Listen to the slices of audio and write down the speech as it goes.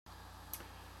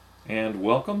and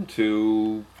welcome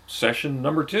to session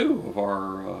number 2 of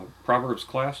our Proverbs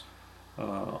class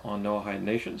on Noahide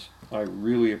Nations. I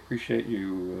really appreciate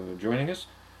you joining us,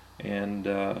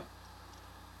 and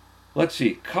let's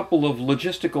see, a couple of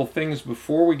logistical things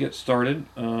before we get started.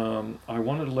 I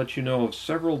wanted to let you know of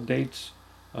several dates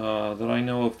that I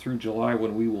know of through July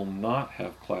when we will not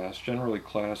have class. Generally,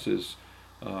 class is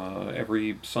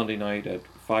every Sunday night at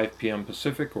 5 p.m.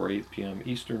 Pacific or 8 p.m.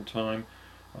 Eastern Time.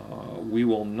 We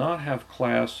will not have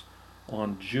class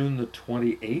on June the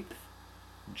 28th,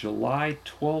 July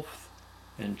 12th,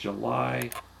 and July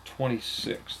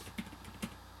 26th.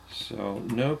 So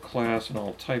no class, and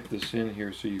I'll type this in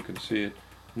here so you can see it.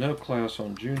 No class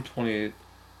on June 28th,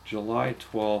 July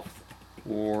 12th,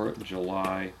 or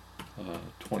July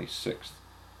 26th.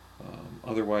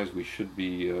 Otherwise, we should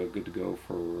be good to go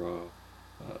for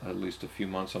at least a few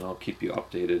months, and I'll keep you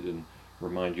updated and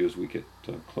remind you as we get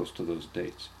close to those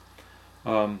dates.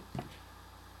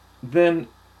 Then,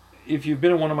 if you've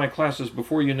been in one of my classes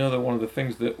before, you know that one of the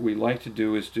things that we like to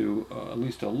do is do at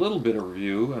least a little bit of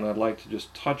review, and I'd like to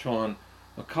just touch on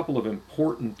a couple of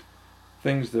important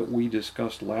things that we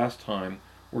discussed last time.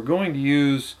 We're going to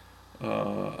use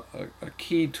a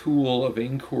key tool of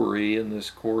inquiry in this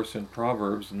course in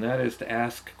Proverbs, and that is to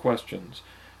ask questions.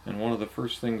 And one of the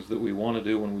first things that we want to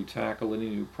do when we tackle any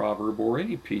new proverb or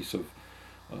any piece of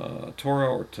Torah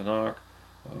or Tanakh,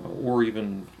 or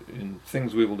even in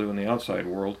things we will do in the outside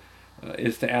world,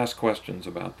 is to ask questions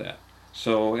about that.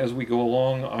 So as we go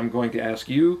along, I'm going to ask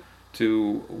you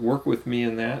to work with me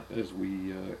in that as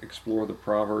we explore the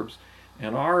Proverbs.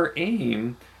 And our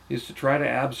aim is to try to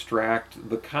abstract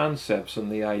the concepts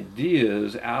and the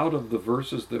ideas out of the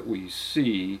verses that we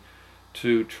see,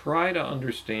 to try to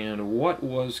understand what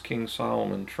was King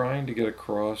Solomon trying to get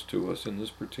across to us in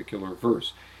this particular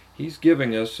verse. He's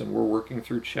giving us, and we're working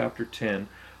through chapter 10,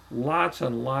 lots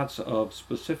and lots of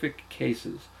specific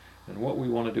cases. And what we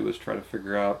want to do is try to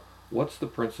figure out what's the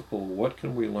principle, what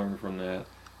can we learn from that,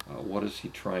 what is he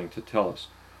trying to tell us.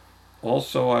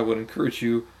 Also, I would encourage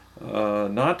you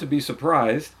not to be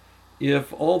surprised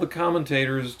if all the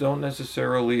commentators don't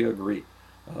necessarily agree.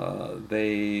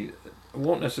 They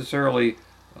won't necessarily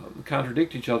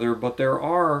contradict each other, but there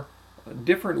are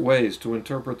different ways to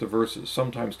interpret the verses,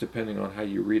 sometimes depending on how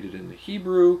you read it in the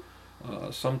Hebrew,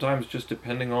 sometimes just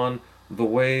depending on the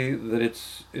way that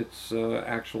it's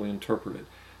actually interpreted.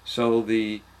 So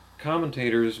the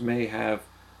commentators may have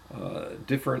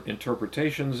different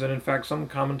interpretations, and in fact some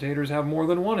commentators have more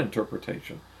than one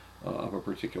interpretation of a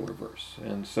particular verse.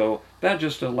 And so that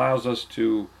just allows us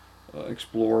to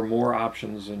explore more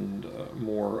options and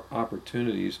more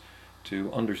opportunities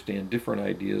to understand different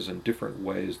ideas and different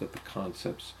ways that the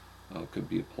concepts could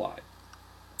be applied.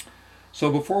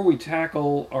 So before we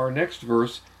tackle our next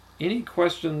verse, any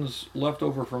questions left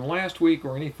over from last week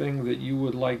or anything that you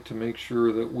would like to make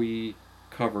sure that we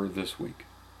cover this week?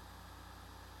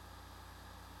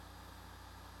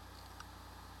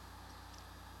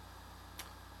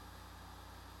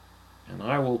 And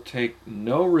I will take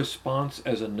no response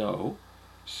as a no.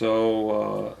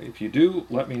 So if you do,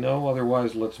 let me know.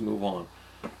 Otherwise, let's move on.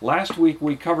 Last week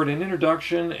we covered an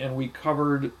introduction, and we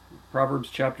covered Proverbs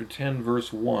chapter 10,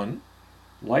 verse 1.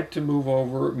 Like to move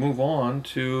on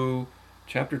to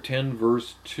chapter 10,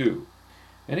 verse 2.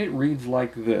 And it reads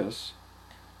like this: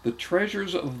 "The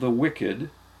treasures of the wicked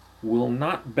will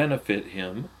not benefit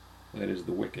him," that is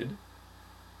the wicked,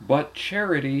 "but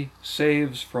charity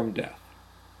saves from death."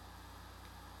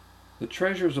 The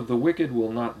treasures of the wicked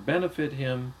will not benefit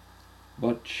him,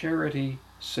 but charity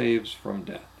saves from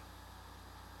death.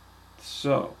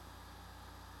 So,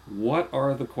 what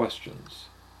are the questions?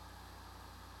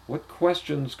 What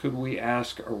questions could we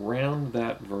ask around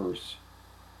that verse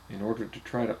in order to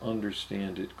try to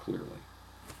understand it clearly?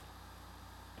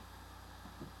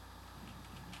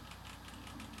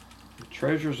 The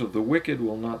treasures of the wicked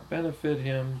will not benefit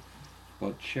him,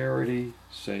 but charity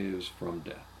saves from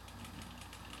death.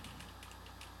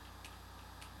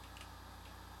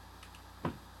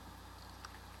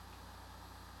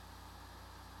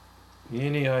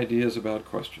 Any ideas about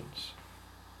questions?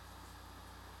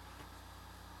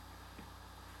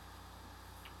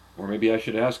 Or maybe I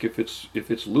should ask if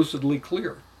it's lucidly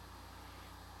clear.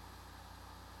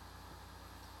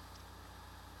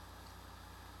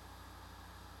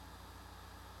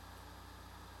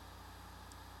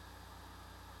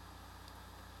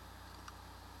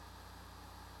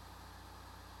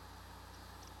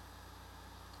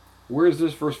 Where is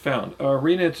this verse found?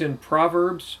 Rena, it's in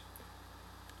Proverbs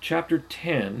chapter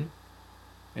 10,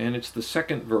 and it's the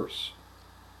second verse.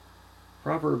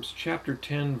 Proverbs chapter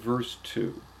 10, verse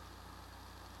 2.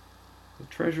 The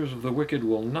treasures of the wicked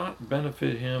will not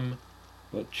benefit him,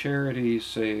 but charity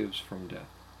saves from death.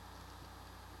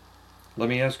 Let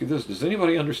me ask you this. Does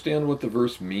anybody understand what the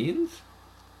verse means?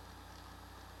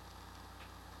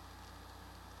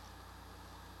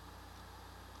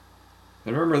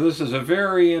 And remember, this is a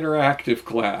very interactive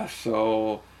class,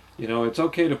 so it's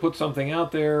okay to put something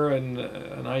out there and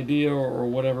an idea or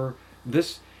whatever.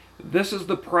 This is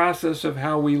the process of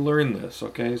how we learn this.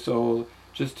 Okay, so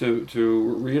just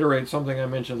to reiterate something I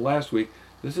mentioned last week,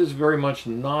 this is very much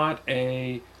not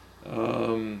a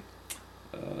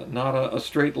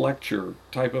straight lecture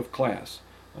type of class.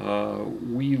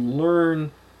 We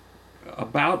learn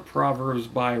about Proverbs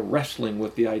by wrestling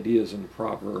with the ideas in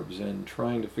Proverbs and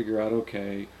trying to figure out,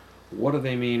 okay, what do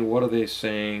they mean? What are they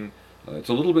saying? It's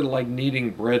a little bit like kneading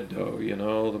bread dough.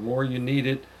 The more you knead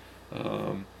it,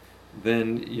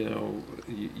 then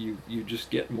you just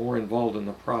get more involved in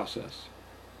the process.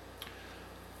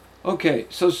 Okay,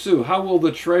 so Sue, how will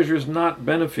the treasures not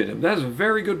benefit him? That's a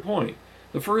very good point.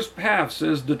 The first half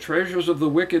says the treasures of the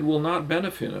wicked will not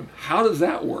benefit him. How does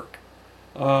that work?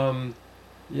 There's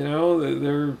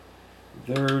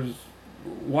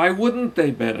why wouldn't they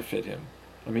benefit him?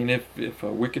 I mean, if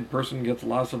a wicked person gets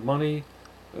lots of money,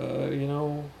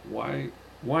 why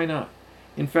not?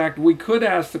 In fact, we could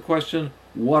ask the question,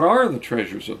 what are the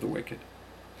treasures of the wicked?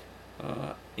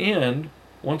 And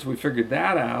once we figured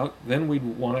that out, then we'd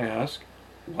want to ask,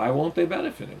 why won't they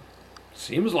benefit him?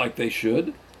 Seems like they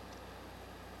should.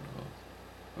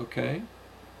 Okay.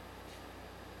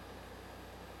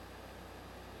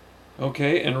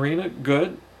 Okay, and Rena,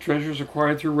 good. Treasures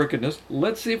acquired through wickedness.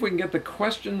 Let's see if we can get the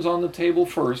questions on the table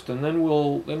first, and then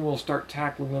we'll start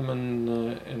tackling them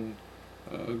and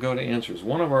go to answers.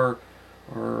 One of our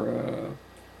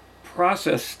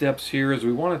process steps here is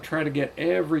we want to try to get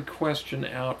every question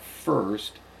out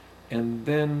first, and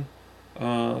then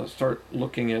start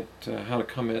looking at how to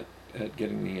come at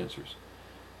getting the answers.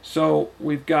 So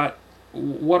we've got,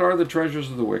 what are the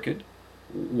treasures of the wicked?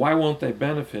 Why won't they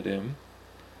benefit him?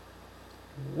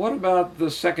 What about the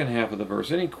second half of the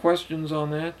verse? Any questions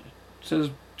on that? It says,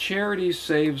 charity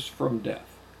saves from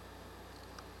death.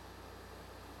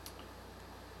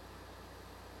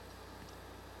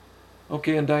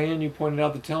 Okay, and Diane, you pointed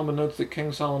out the Talmud notes that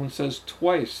King Solomon says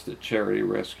twice that charity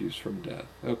rescues from death.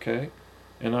 Okay,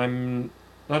 and I'm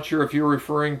not sure if you're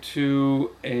referring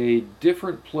to a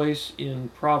different place in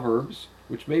Proverbs,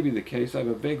 which may be the case. I have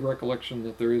a vague recollection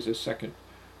that there is a second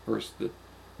verse that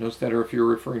notes that, or if you're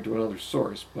referring to another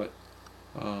source, but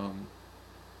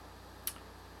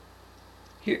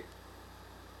here.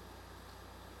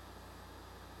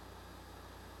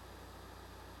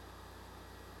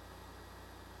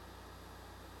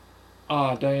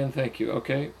 Diane, thank you.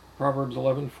 Okay, Proverbs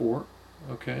 11:4.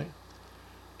 Okay.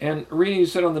 And Rena, you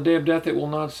said on the day of death it will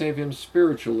not save him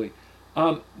spiritually.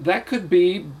 That could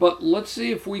be, but let's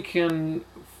see if we can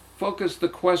focus the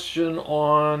question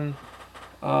on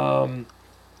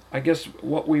I guess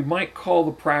what we might call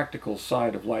the practical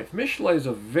side of life. Mishle is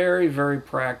a very, very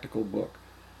practical book.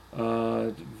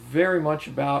 Very much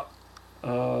about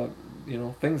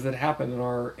things that happen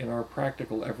in our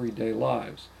practical everyday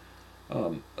lives.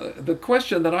 The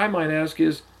question that I might ask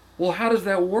is, well, how does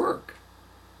that work?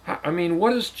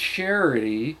 What does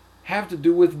charity have to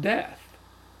do with death?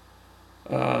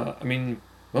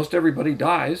 Most everybody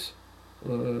dies,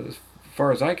 as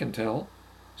far as I can tell.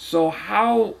 So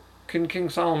how can King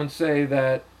Solomon say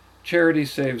that charity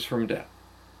saves from death?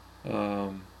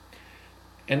 And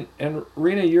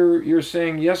Rena, you're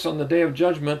saying yes on the day of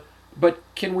judgment, but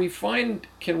can we find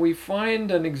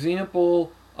an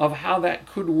example of how that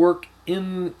could work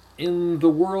in the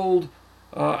world?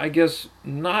 I guess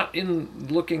not in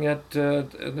looking at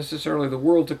necessarily the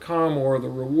world to come or the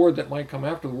reward that might come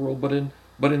after the world, but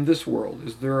in this world.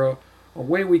 Is there a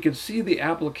way we could see the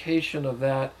application of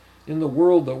that in the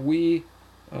world that we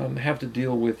have to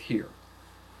deal with here?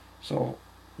 So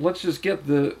let's just get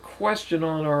the question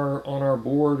on our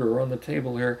board or on the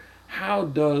table here. How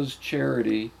does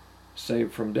charity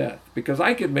save from death? Because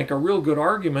I could make a real good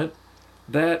argument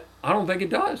that I don't think it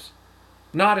does.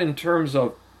 Not in terms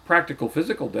of practical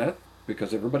physical death,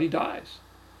 because everybody dies.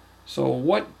 So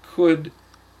what could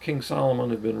King Solomon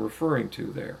have been referring to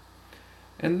there?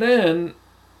 And then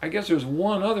I guess there's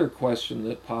one other question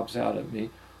that pops out at me.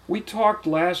 We talked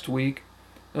last week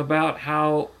about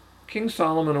how King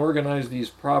Solomon organized these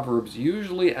proverbs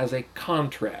usually as a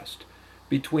contrast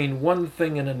between one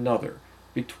thing and another,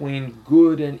 between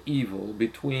good and evil,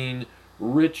 between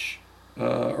rich,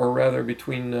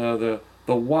 between the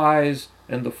wise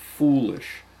and the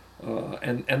foolish,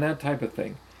 and that type of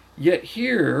thing. Yet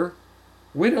here,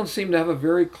 we don't seem to have a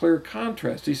very clear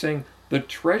contrast. He's saying The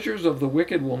treasures of the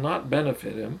wicked will not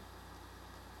benefit him,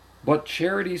 but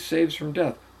charity saves from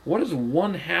death. What does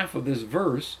one half of this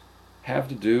verse have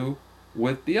to do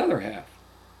with the other half?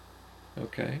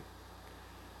 Okay.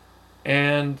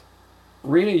 And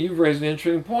Rena, you've raised an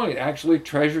interesting point. Actually,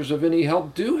 treasures of any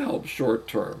help do help short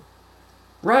term.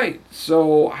 Right.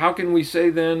 So how can we say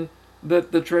then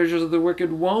that the treasures of the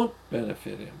wicked won't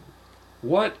benefit him?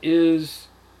 What is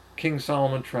King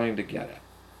Solomon trying to get at?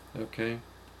 Okay.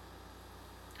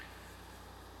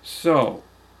 So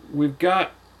we've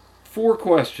got 4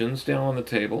 questions down on the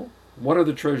table. What are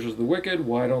the treasures of the wicked?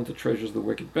 Why don't the treasures of the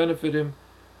wicked benefit him?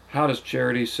 How does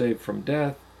charity save from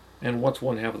death? And what's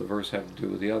one half of the verse have to do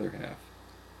with the other half?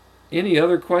 Any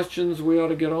other questions we ought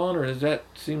to get on, or does that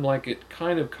seem like it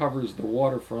kind of covers the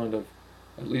waterfront of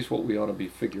at least what we ought to be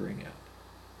figuring out,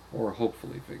 or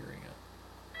hopefully figuring out?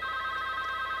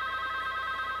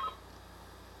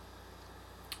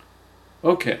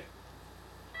 Okay.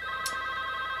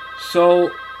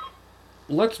 So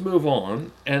let's move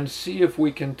on and see if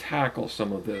we can tackle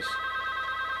some of this.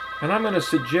 And I'm going to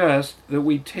suggest that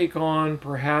we take on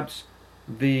perhaps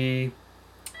the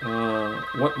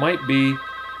what might be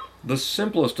the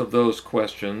simplest of those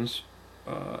questions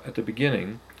at the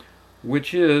beginning,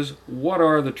 which is, what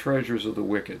are the treasures of the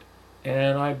wicked?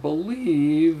 And I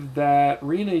believe that,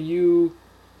 Rena, you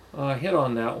hit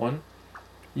on that one.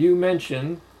 You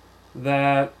mentioned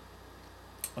that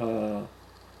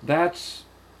that's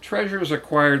treasures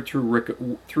acquired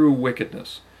through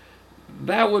wickedness.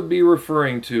 That would be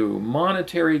referring to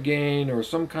monetary gain or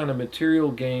some kind of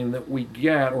material gain that we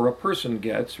get, or a person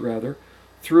gets rather,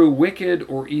 through wicked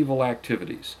or evil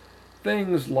activities.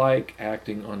 Things like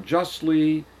acting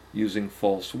unjustly, using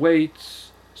false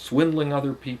weights, swindling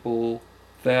other people,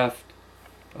 theft.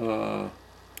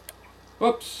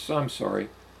 Oops, I'm sorry.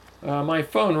 My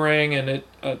phone rang and it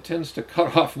tends to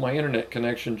cut off my internet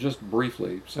connection just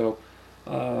briefly. So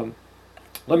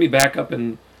let me back up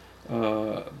and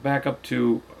back up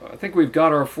to, I think we've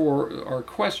got our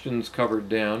questions covered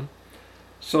down.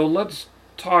 So let's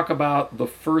talk about the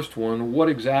first one. What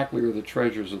exactly are the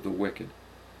treasures of the wicked?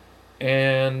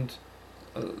 And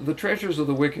the treasures of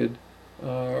the wicked,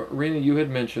 Rena, you had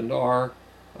mentioned, are,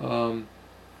 let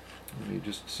me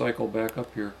just cycle back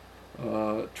up here,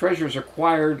 treasures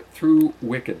acquired through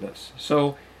wickedness.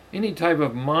 So any type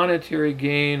of monetary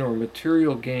gain or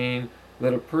material gain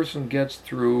that a person gets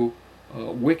through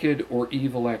wicked or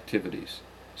evil activities.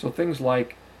 So things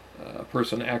like a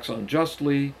person acts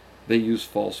unjustly, they use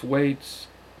false weights,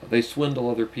 they swindle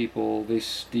other people, they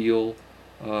steal,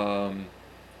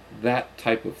 that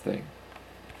type of thing.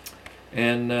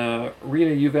 And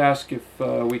Rena, you've asked if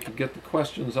we could get the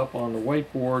questions up on the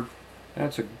whiteboard.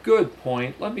 That's a good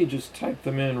point. Let me just type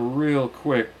them in real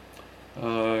quick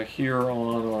here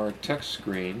on our text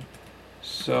screen.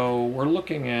 So we're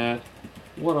looking at,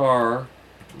 what are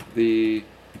the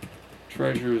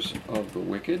treasures of the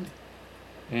wicked?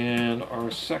 And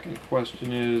our second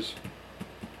question is,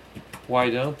 why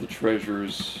don't the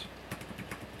treasures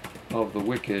of the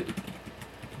wicked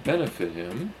benefit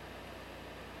him?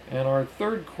 And our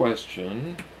third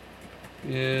question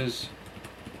is,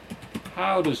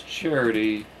 how does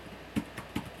charity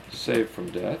save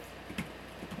from death?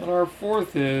 And our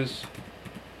fourth is,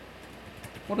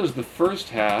 what does the first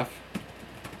half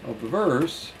of the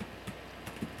verse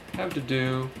have to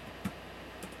do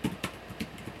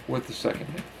with the second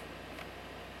half?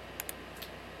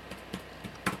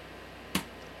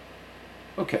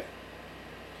 Okay.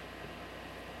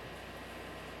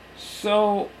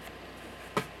 So,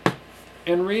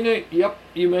 and Rena, yep,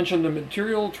 you mentioned the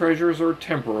material treasures are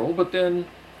temporal, but then,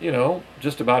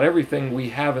 just about everything we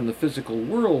have in the physical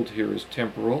world here is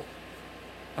temporal.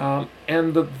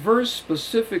 And the verse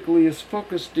specifically is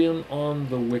focused in on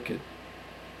the wicked.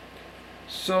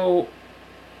 So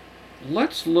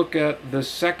let's look at the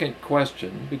second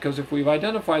question, because if we've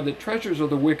identified that treasures of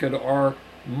the wicked are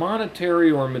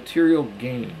monetary or material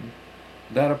gain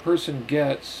that a person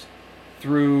gets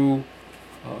through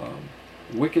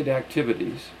wicked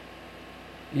activities,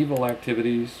 evil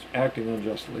activities, acting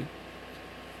unjustly,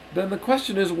 then the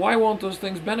question is, why won't those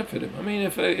things benefit him? I mean,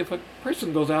 if a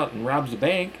person goes out and robs a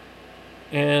bank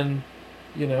and,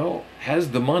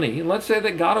 has the money, and let's say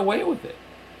they got away with it.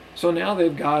 So now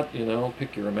they've got,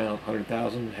 pick your amount,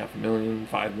 100,000, 500,000,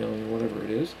 5 million, whatever it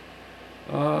is.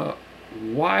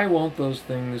 Why won't those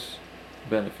things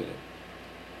benefit him?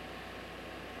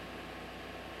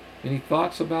 Any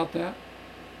thoughts about that?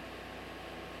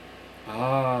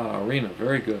 Rena,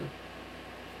 very good.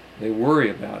 They worry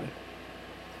about it.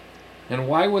 And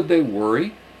why would they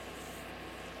worry?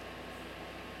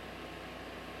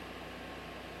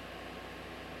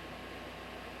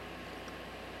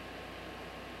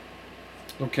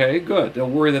 Okay, good. They'll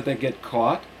worry that they get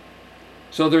caught.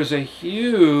 So there's a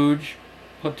huge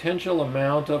potential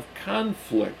amount of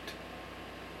conflict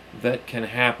that can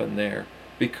happen there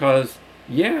because,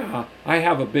 yeah, I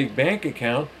have a big bank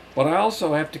account, but I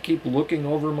also have to keep looking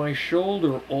over my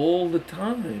shoulder all the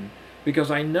time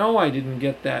because I know I didn't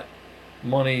get that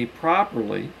money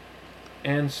properly.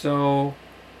 And so,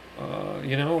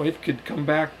 it could come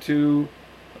back to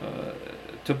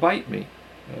bite me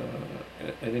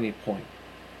at any point.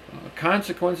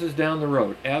 Consequences down the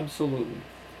road, absolutely.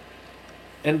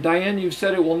 And Diane, you've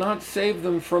said it will not save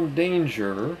them from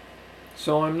danger,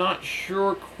 so I'm not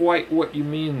sure quite what you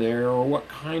mean there or what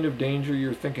kind of danger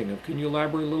you're thinking of. Can you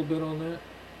elaborate a little bit on that?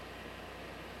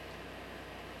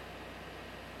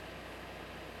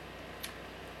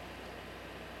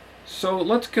 So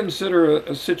let's consider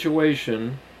a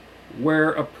situation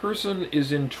where a person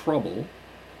is in trouble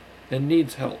and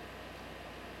needs help.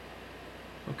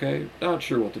 Okay, not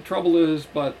sure what the trouble is,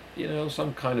 but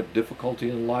some kind of difficulty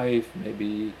in life.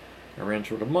 Maybe I ran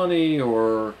short of money,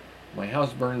 or my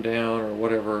house burned down, or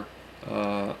whatever.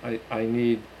 I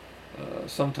need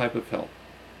some type of help.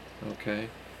 Okay,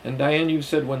 and Diane, you've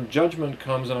said when judgment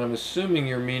comes, and I'm assuming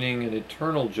you're meaning an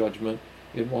eternal judgment,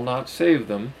 it will not save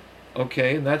them.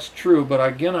 Okay, and that's true, but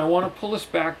again, I want to pull us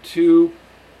back to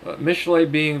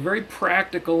Michelet being very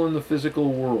practical in the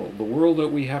physical world, the world that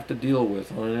we have to deal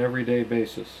with on an everyday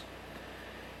basis.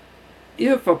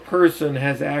 If a person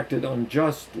has acted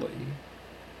unjustly,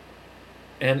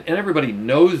 and everybody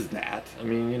knows that, I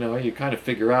mean, you kind of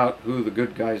figure out who the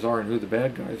good guys are and who the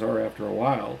bad guys are after a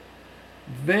while,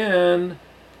 then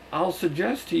I'll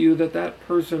suggest to you that that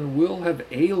person will have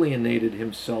alienated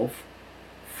himself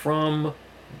from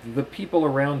the people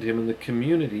around him in the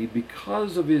community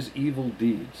because of his evil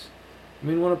deeds. I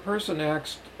mean, when a person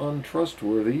acts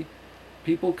untrustworthy,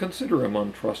 people consider him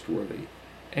untrustworthy.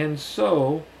 And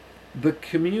so the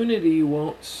community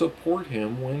won't support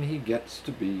him when he gets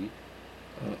to be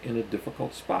in a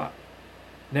difficult spot.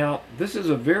 Now, this is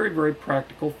a very, very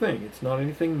practical thing. It's not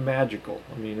anything magical.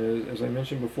 I mean, as I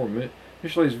mentioned before,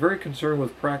 Michelet is very concerned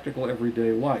with practical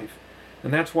everyday life.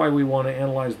 And that's why we want to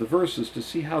analyze the verses to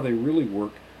see how they really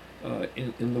work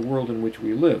in the world in which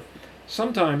we live.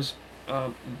 Sometimes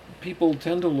people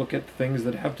tend to look at things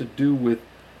that have to do with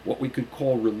what we could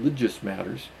call religious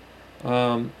matters,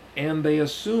 and they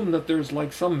assume that there's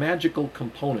like some magical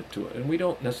component to it. And we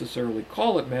don't necessarily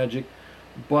call it magic,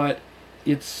 but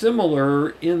it's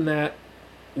similar in that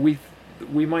we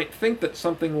might think that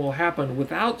something will happen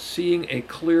without seeing a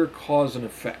clear cause and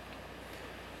effect.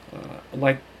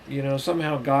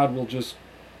 Somehow God will just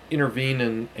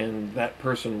intervene and that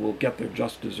person will get their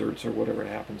just desserts or whatever it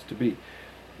happens to be.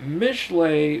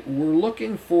 Michelet, we're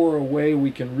looking for a way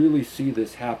we can really see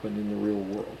this happen in the real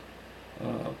world.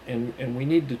 And we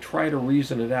need to try to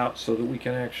reason it out so that we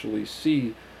can actually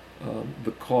see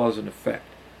the cause and effect.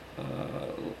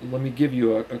 Let me give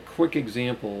you a quick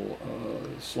example,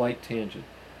 slight tangent.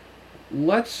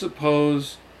 Let's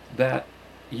suppose that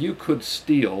you could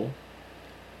steal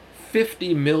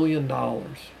 $50 million,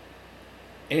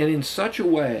 and in such a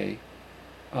way,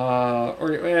 we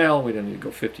don't need to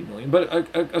go 50 million, but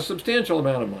a substantial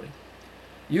amount of money.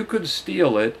 You could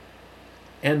steal it,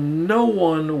 and no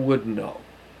one would know.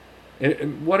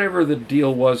 Whatever the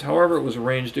deal was, however it was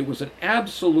arranged, it was an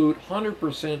absolute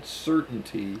 100%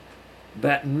 certainty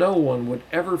that no one would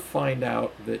ever find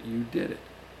out that you did it.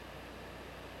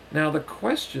 Now the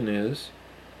question is,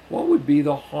 what would be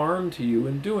the harm to you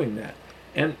in doing that?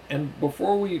 And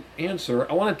before we answer,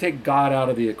 I want to take God out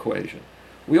of the equation.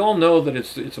 We all know that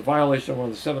it's a violation of one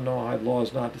of the 7 Noahide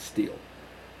laws not to steal.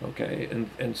 Okay,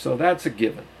 and so that's a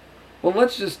given. Well,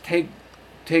 let's just take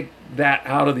that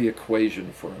out of the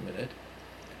equation for a minute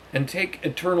and take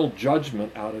eternal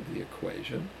judgment out of the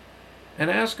equation and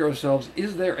ask ourselves,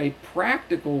 is there a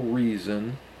practical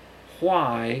reason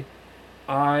why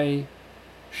I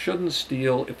shouldn't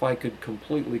steal if I could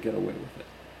completely get away with it?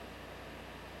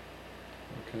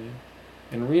 Okay.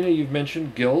 And Rena, you've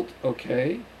mentioned guilt,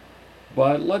 okay.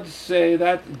 But let's say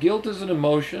that guilt is an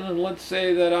emotion, and let's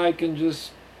say that I can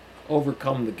just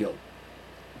overcome the guilt.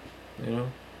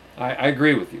 I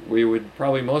agree with you. We would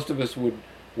probably, most of us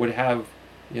would have,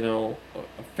 a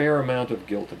fair amount of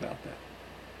guilt about that.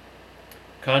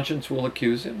 Conscience will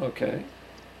accuse him, okay.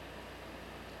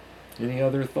 Any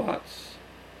other thoughts?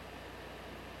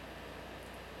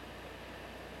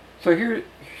 So here,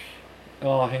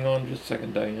 hang on just a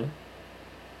second, Diane.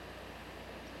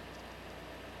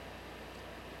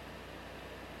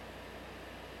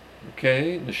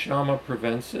 Okay, neshama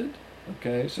prevents it.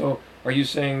 Okay, so are you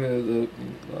saying the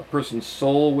person's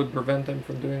soul would prevent them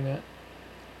from doing that?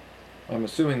 I'm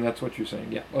assuming that's what you're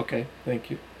saying. Yeah, okay, thank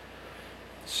you.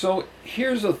 So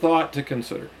here's a thought to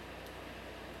consider.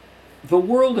 The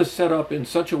world is set up in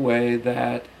such a way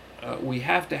that we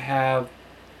have to have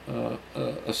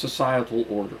a societal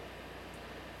order.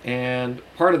 And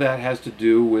part of that has to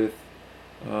do with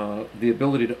the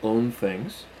ability to own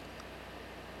things.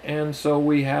 And so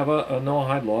we have a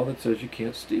Noahide law that says you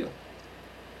can't steal.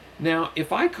 Now,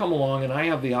 if I come along and I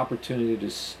have the opportunity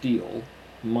to steal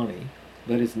money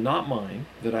that is not mine,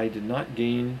 that I did not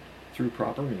gain through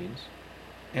proper means,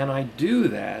 and I do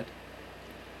that,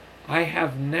 I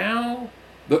have now,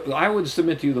 I would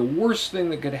submit to you, the worst thing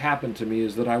that could happen to me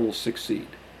is that I will succeed.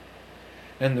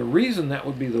 And the reason that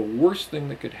would be the worst thing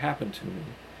that could happen to me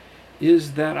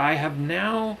is that I have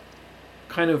now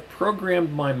kind of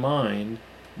programmed my mind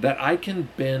that I can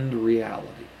bend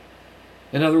reality.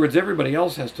 In other words, everybody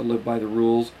else has to live by the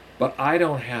rules, but I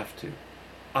don't have to.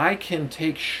 I can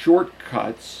take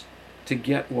shortcuts to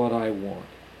get what I want.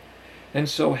 And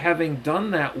so having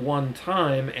done that one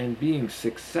time and being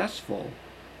successful,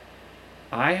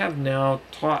 I have now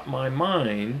taught my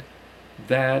mind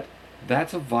that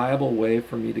that's a viable way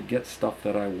for me to get stuff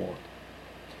that I want.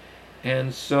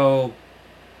 And so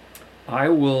I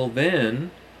will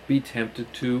then be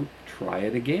tempted to try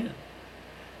it again.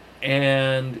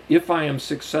 And if I am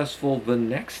successful the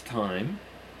next time,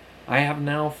 I have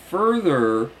now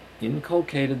further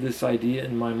inculcated this idea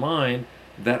in my mind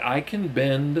that I can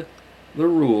bend the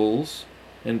rules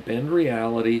and bend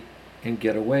reality and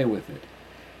get away with it.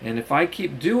 And if I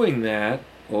keep doing that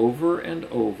over and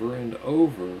over and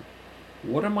over,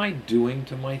 what am I doing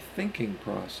to my thinking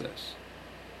process?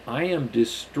 I am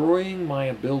destroying my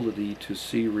ability to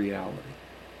see reality.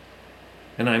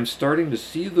 And I'm starting to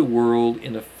see the world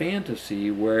in a fantasy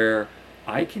where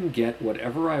I can get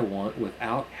whatever I want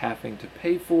without having to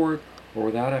pay for it or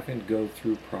without having to go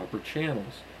through proper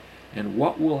channels. And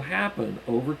what will happen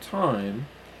over time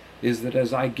is that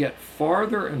as I get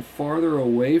farther and farther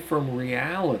away from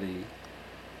reality,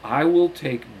 I will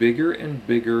take bigger and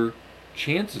bigger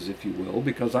chances, if you will,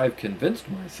 because I've convinced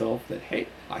myself that, hey,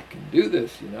 I can do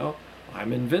this,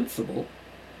 I'm invincible.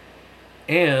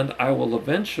 And I will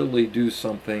eventually do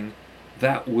something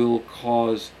that will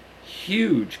cause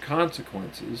huge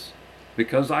consequences,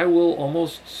 because I will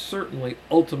almost certainly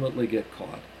ultimately get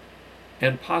caught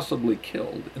and possibly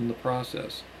killed in the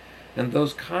process. And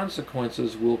those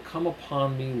consequences will come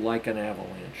upon me like an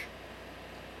avalanche.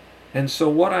 And so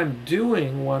what I'm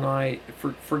doing when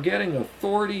forgetting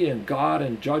authority and God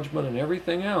and judgment and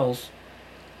everything else,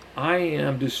 I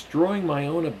am destroying my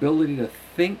own ability to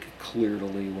think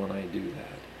clearly when I do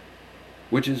that,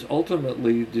 which is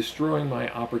ultimately destroying my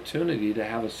opportunity to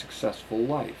have a successful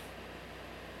life.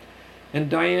 And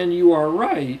Diane, you are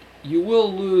right. You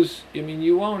will lose,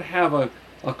 you won't have a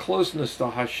closeness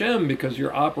to Hashem because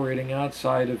you're operating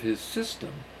outside of his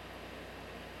system.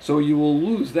 So you will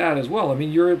lose that as well.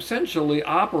 You're essentially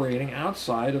operating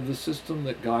outside of the system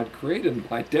that God created. And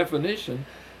by definition,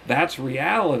 that's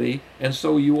reality. And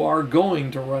so you are going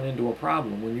to run into a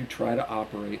problem when you try to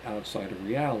operate outside of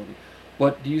reality.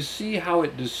 But do you see how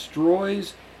it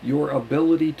destroys your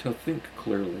ability to think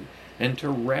clearly and to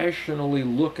rationally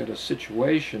look at a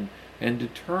situation and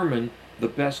determine the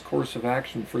best course of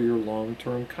action for your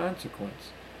long-term consequence?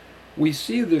 We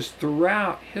see this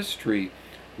throughout history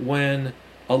when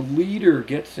a leader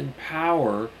gets in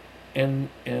power and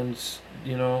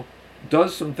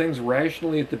does some things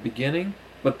rationally at the beginning,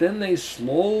 but then they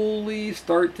slowly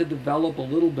start to develop a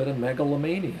little bit of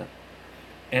megalomania,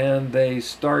 and they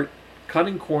start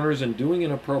cutting corners and doing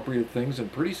inappropriate things,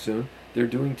 and pretty soon they're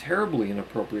doing terribly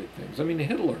inappropriate things.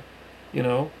 Hitler,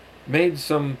 made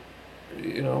some,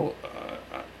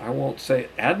 I won't say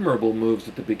admirable moves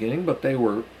at the beginning, but they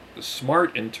were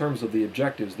smart in terms of the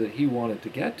objectives that he wanted to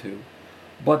get to.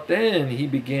 But then he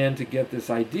began to get this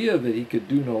idea that he could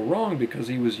do no wrong because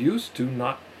he was used to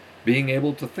not being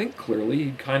able to think clearly.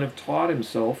 He kind of taught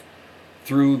himself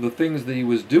through the things that he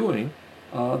was doing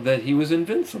that he was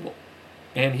invincible.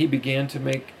 And he began to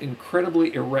make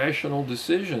incredibly irrational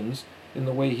decisions in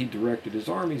the way he directed his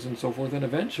armies and so forth, and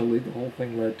eventually the whole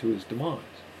thing led to his demise.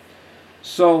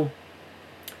 So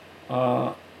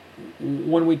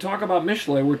when we talk about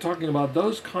Mishle, we're talking about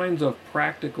those kinds of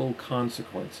practical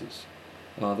consequences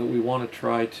that we want to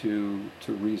try to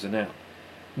reason out.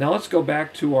 Now let's go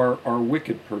back to our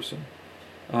wicked person.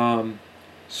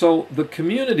 So the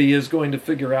community is going to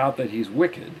figure out that he's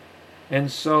wicked,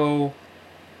 and so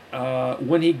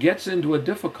when he gets into a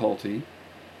difficulty,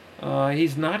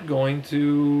 he's not going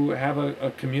to have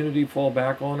a community fall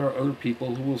back on or other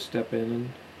people who will step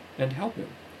in and help him.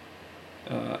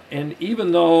 And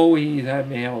even though he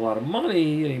may have a lot of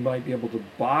money and he might be able to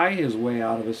buy his way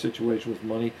out of a situation with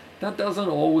money, that doesn't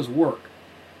always work.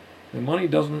 And money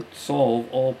doesn't solve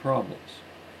all problems.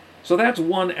 So that's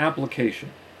one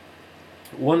application,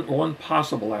 one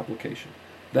possible application,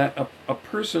 that a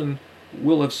person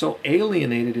will have so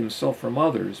alienated himself from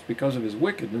others because of his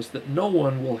wickedness that no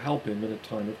one will help him in a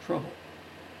time of trouble.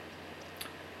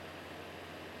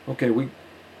 Okay,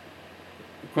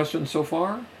 questions so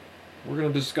far? We're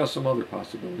going to discuss some other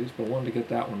possibilities, but I wanted to get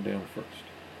that one down first.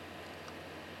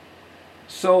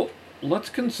 So let's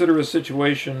consider a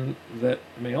situation that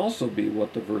may also be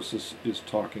what the verse is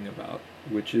talking about,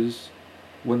 which is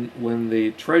when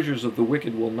the treasures of the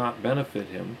wicked will not benefit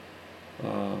him.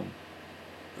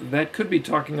 That could be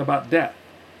talking about death.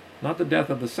 Not the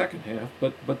death of the second half,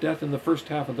 but death in the first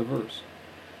half of the verse.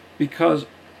 Because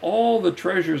all the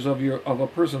treasures of a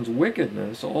person's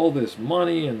wickedness, all this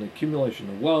money and the accumulation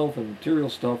of wealth and material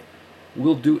stuff,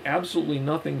 will do absolutely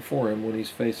nothing for him when he's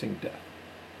facing death.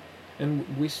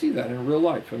 And we see that in real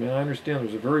life. I mean, I understand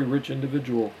there's a very rich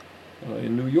individual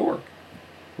in New York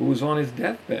who was on his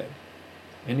deathbed,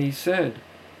 and he said,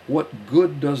 "What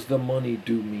good does the money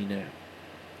do me now?"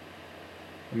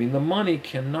 I mean, the money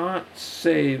cannot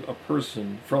save a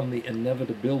person from the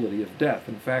inevitability of death.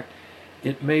 In fact,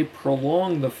 it may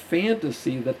prolong the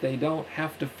fantasy that they don't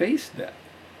have to face death.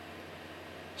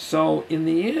 So, in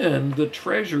the end, the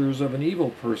treasures of an evil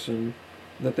person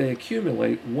that they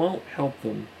accumulate won't help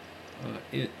them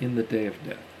in the day of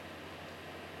death.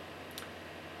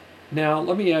 Now,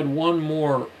 let me add one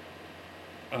more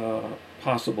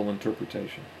possible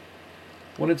interpretation.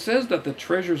 When it says that the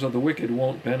treasures of the wicked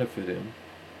won't benefit him,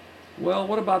 well,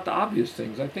 what about the obvious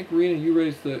things? I think, Rena, you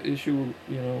raised the issue,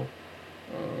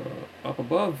 up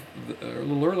above a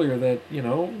little earlier that,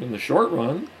 in the short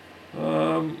run,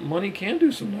 money can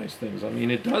do some nice things. I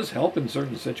mean, it does help in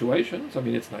certain situations. I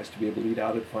mean, it's nice to be able to eat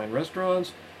out at fine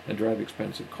restaurants and drive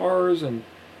expensive cars and,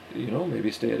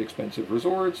 maybe stay at expensive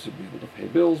resorts, to be able to pay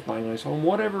bills, buy a nice home,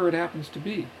 whatever it happens to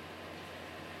be.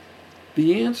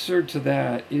 The answer to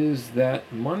that is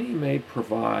that money may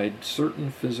provide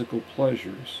certain physical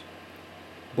pleasures,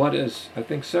 but as I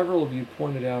think several of you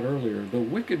pointed out earlier, the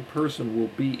wicked person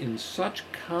will be in such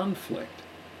conflict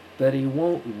that he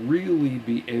won't really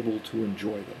be able to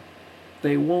enjoy them.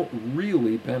 They won't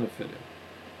really benefit him.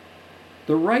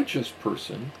 The righteous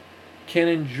person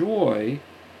can truly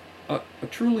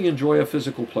enjoy a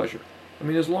physical pleasure. I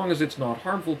mean, as long as it's not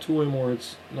harmful to him or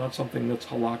it's not something that's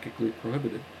halakhically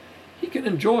prohibited. He can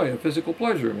enjoy a physical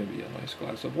pleasure, maybe a nice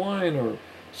glass of wine or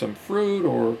some fruit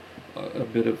or a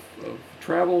bit of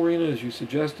travel, Rena, as you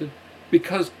suggested,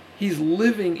 because he's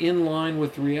living in line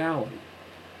with reality.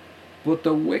 But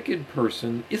the wicked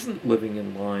person isn't living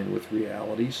in line with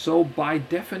reality, so by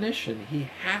definition, he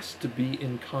has to be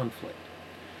in conflict.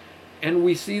 And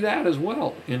we see that as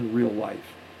well in real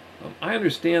life. I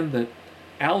understand that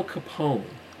Al Capone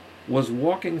was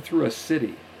walking through a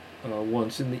city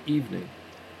once in the evening,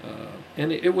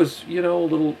 and it was, a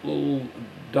little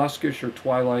duskish or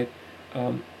twilight,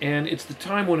 and it's the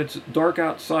time when it's dark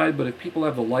outside, but if people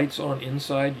have the lights on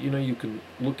inside, you can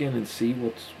look in and see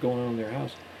what's going on in their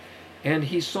house. And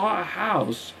he saw a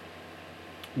house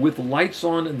with lights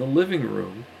on in the living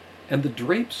room and the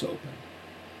drapes open.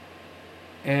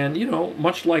 And,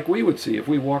 much like we would see if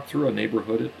we walked through a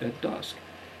neighborhood at dusk.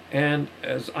 And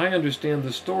as I understand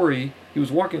the story, he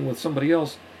was walking with somebody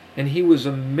else, and he was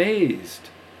amazed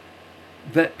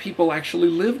that people actually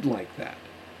lived like that.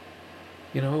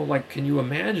 Can you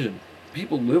imagine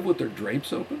people live with their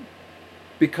drapes open?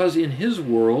 Because in his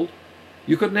world,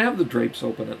 you couldn't have the drapes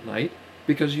open at night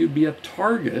because you'd be a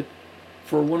target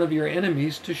for one of your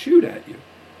enemies to shoot at you.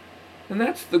 And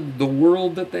that's the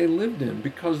world that they lived in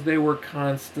because they were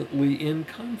constantly in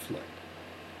conflict.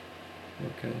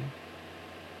 Okay?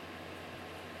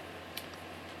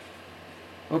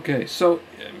 Okay, so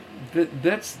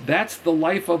that's the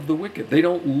life of the wicked. They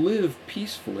don't live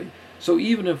peacefully. So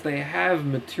even if they have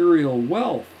material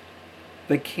wealth,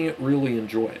 they can't really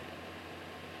enjoy it.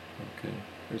 Okay?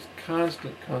 There's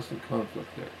constant conflict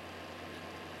there.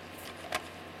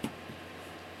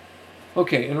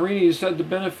 Okay, and Rena, you said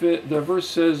the verse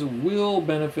says will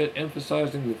benefit,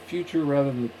 emphasizing the future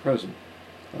rather than the present.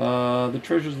 The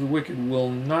treasures of the wicked will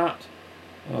not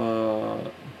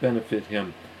benefit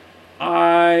him.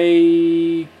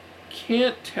 I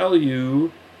can't tell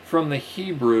you from the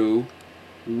Hebrew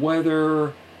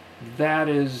whether that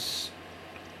is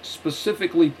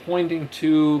specifically pointing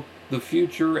to the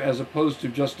future as opposed to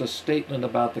just a statement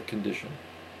about the condition.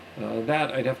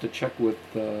 That I'd have to check with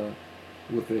a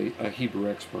Hebrew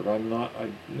expert. I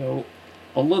know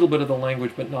a little bit of the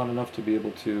language, but not enough to be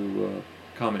able to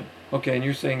comment. Okay, and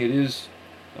you're saying it is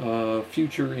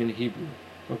future in Hebrew.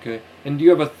 Okay, and do you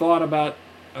have a thought about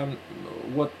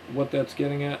what that's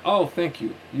getting at? Oh, thank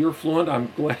you. You're fluent.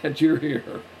 I'm glad you're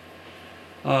here.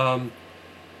 Um,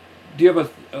 do you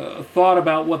have a thought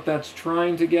about what that's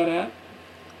trying to get at?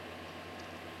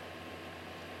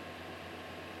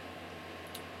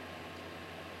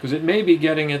 Because it may be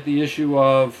getting at the issue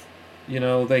of,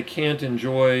 they can't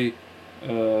enjoy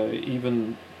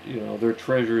even, their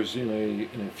treasures in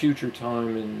a future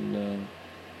time in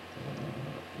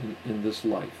this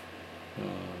life.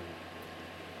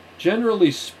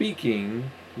 Generally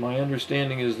speaking, my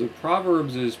understanding is that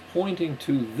Proverbs is pointing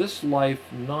to this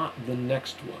life, not the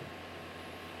next one.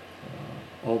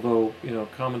 Although,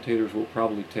 commentators will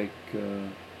probably take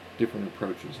different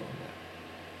approaches on that.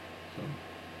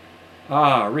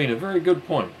 So. Rena, very good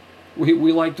point.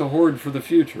 We like to hoard for the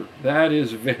future. That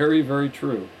is very, very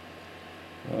true.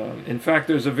 In fact,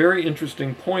 there's a very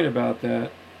interesting point about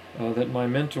that that my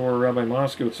mentor, Rabbi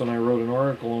Moskowitz, and I wrote an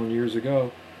article on years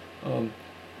ago.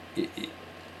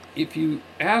 If you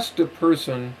asked a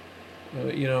person,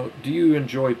 do you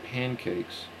enjoy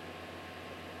pancakes?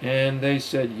 And they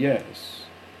said yes.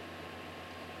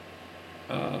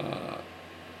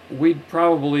 We'd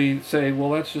probably say,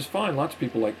 well, that's just fine. Lots of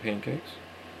people like pancakes.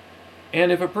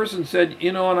 And if a person said,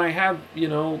 and I have,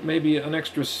 maybe an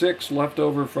extra 6 left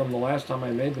over from the last time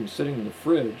I made them sitting in the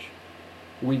fridge,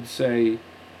 we'd say,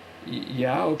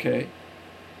 yeah, okay.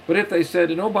 But if they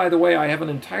said, and oh, by the way, I have an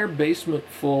entire basement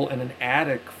full and an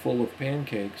attic full of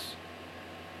pancakes,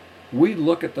 we'd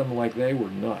look at them like they were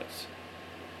nuts.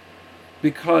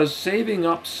 Because saving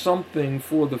up something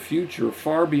for the future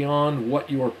far beyond what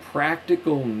your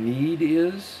practical need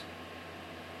is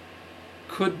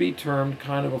could be termed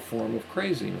kind of a form of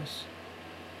craziness.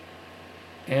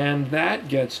 And that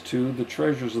gets to the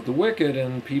treasures of the wicked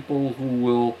and people who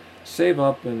will save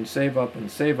up and save up and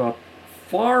save up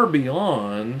far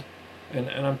beyond, and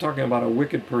I'm talking about a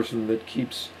wicked person that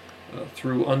keeps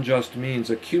through unjust means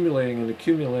accumulating and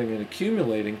accumulating and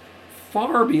accumulating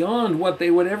far beyond what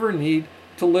they would ever need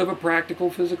to live a practical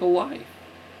physical life.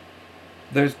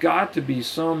 There's got to be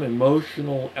some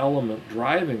emotional element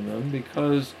driving them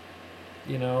because,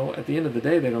 at the end of the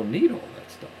day, they don't need all that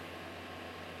stuff.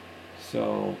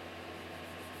 So,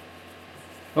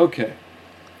 okay.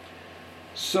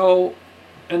 So,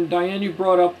 and Diane, you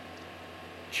brought up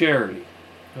charity.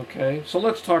 Okay, so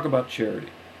let's talk about charity.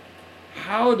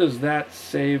 How does that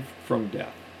save from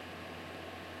death?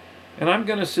 And I'm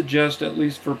going to suggest, at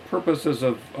least for purposes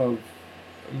of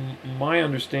my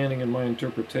understanding and my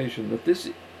interpretation, that this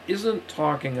isn't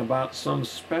talking about some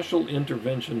special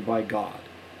intervention by God.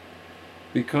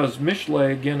 Because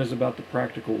Mishlei, again, is about the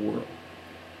practical world.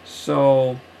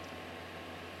 So,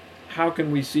 how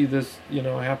can we see this,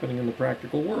 happening in the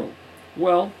practical world?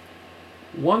 Well,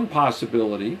 one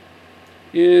possibility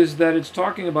is that it's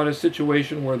talking about a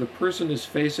situation where the person is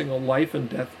facing a life and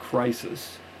death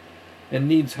crisis and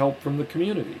needs help from the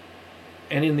community.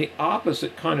 And in the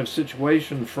opposite kind of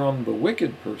situation from the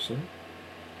wicked person,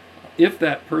 if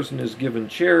that person is given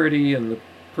charity and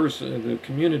the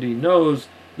community knows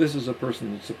this is a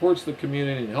person that supports the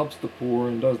community and helps the poor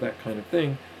and does that kind of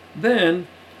thing, then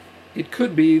it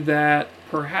could be that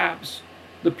perhaps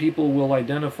the people will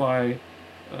identify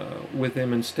with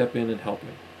him and step in and help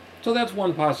him. So that's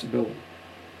one possibility.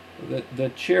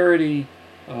 That charity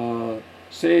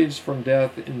saves from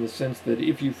death in the sense that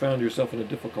if you found yourself in a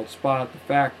difficult spot, the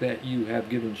fact that you have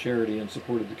given charity and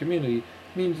supported the community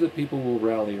means that people will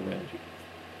rally around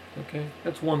you. Okay?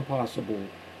 That's one possible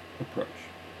approach.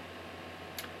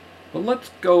 But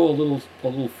let's go a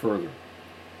little further.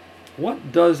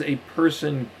 What does a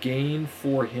person gain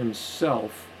for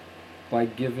himself by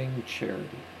giving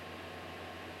charity?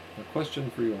 A question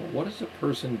for you all. What does a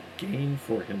person gain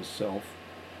for himself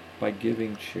by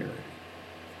giving charity?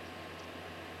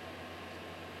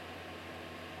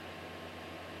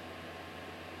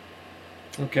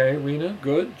 Okay, Rena,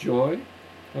 good. Joy.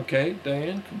 Okay,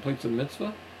 Diane, completes a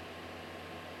mitzvah.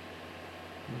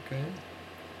 Okay.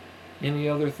 Any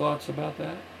other thoughts about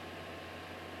that?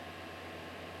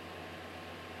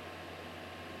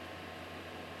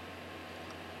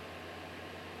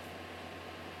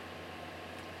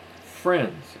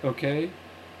 Friends, okay?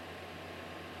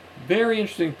 Very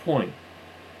interesting point.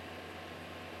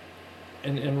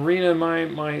 And Rena,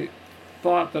 my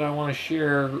thought that I want to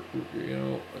share,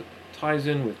 ties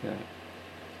in with that.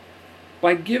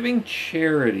 By giving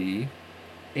charity,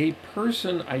 a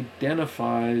person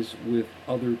identifies with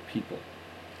other people.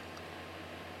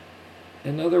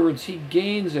 In other words, he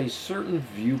gains a certain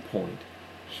viewpoint.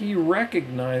 he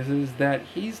recognizes that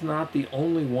he's not the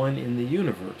only one in the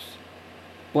universe,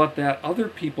 but that other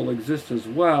people exist as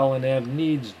well and have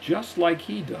needs just like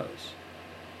he does.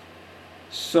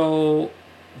 So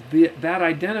that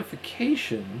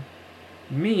identification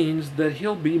means that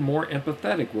he'll be more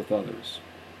empathetic with others.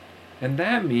 And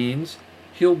that means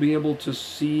he'll be able to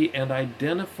see and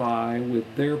identify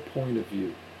with their point of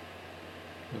view.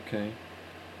 Okay?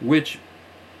 Which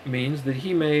means that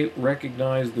he may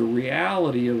recognize the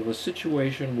reality of a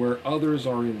situation where others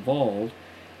are involved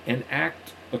and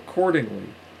act accordingly,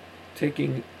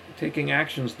 taking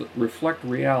actions that reflect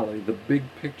reality, the big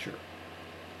picture.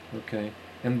 Okay?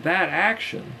 And that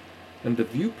action and the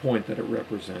viewpoint that it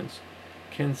represents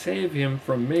can save him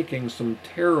from making some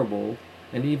terrible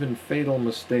and even fatal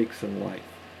mistakes in life.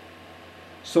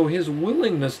 So his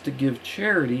willingness to give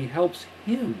charity helps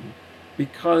him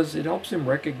because it helps him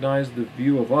recognize the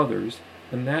view of others,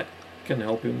 and that can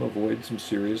help him avoid some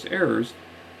serious errors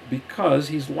because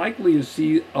he's likely to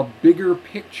see a bigger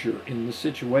picture in the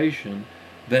situation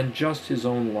than just his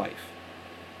own life.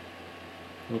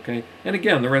 Okay? And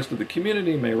again, the rest of the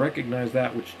community may recognize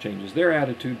that, which changes their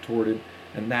attitude toward him,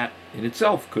 and that in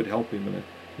itself could help him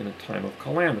in a time of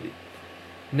calamity.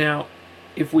 Now,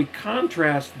 if we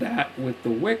contrast that with the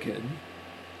wicked,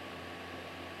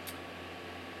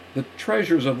 the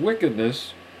treasures of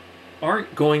wickedness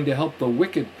aren't going to help the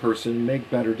wicked person make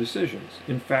better decisions.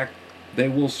 In fact, they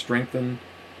will strengthen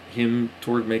him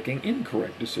toward making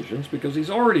incorrect decisions because he's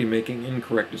already making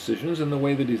incorrect decisions in the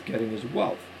way that he's getting his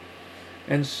wealth.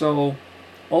 And so,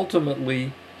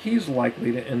 ultimately, he's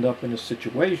likely to end up in a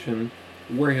situation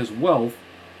where his wealth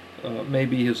may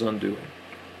be his undoing.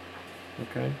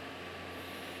 Okay?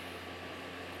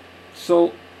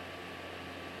 So,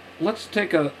 let's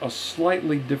take a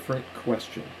slightly different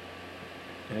question,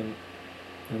 and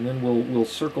then we'll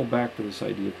circle back to this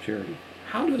idea of charity.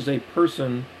 How does a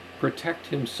person protect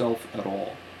himself at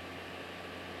all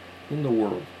in the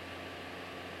world?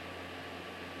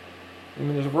 I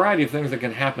mean, there's a variety of things that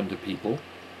can happen to people.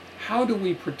 How do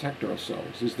we protect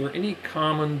ourselves? Is there any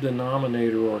common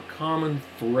denominator or common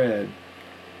thread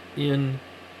in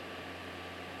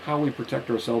how we protect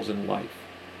ourselves in life?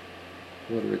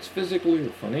 Whether it's physically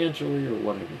or financially or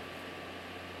whatever.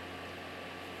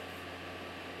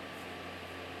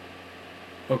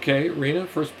 Okay, Rena,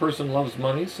 first person loves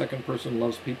money, second person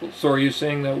loves people. So are you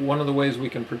saying that one of the ways we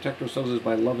can protect ourselves is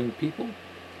by loving people?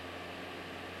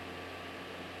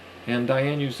 And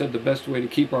Diane, you said the best way to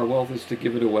keep our wealth is to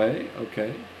give it away.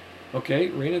 Okay. Okay,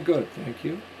 Rena, good. Thank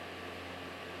you.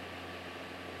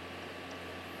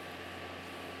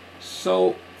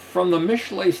 So, from the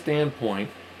Mishle standpoint,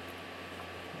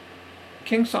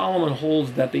 King Solomon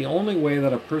holds that the only way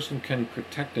that a person can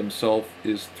protect himself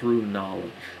is through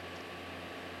knowledge.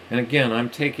 And again, I'm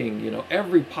taking,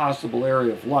 every possible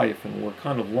area of life and we're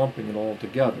kind of lumping it all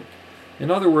together.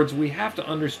 In other words, we have to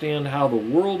understand how the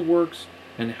world works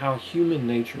and how human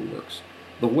nature works.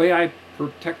 The way I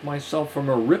protect myself from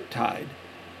a riptide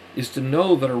is to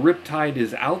know that a riptide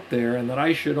is out there and that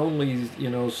I should only,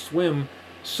 swim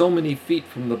so many feet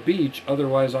from the beach,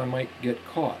 otherwise I might get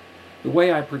caught. The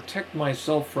way I protect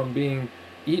myself from being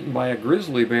eaten by a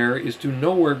grizzly bear is to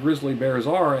know where grizzly bears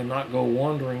are and not go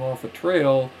wandering off a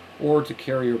trail, or to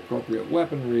carry appropriate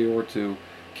weaponry, or to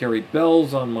carry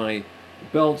bells on my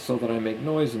belt so that I make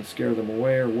noise and scare them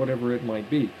away, or whatever it might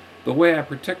be. The way I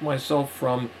protect myself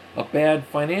from a bad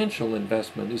financial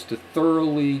investment is to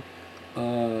thoroughly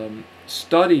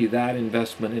study that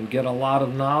investment and get a lot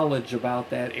of knowledge about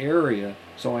that area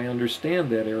so I understand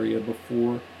that area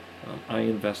before I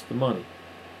invest the money.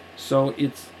 So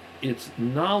it's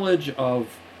knowledge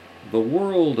of the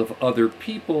world, of other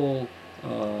people,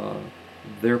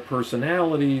 their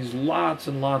personalities, lots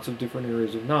and lots of different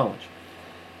areas of knowledge.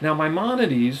 Now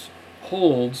Maimonides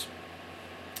holds,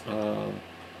 the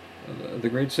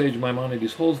great sage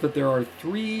Maimonides holds that there are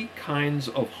three kinds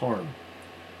of harm.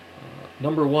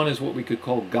 Number one is what we could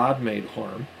call God-made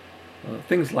harm.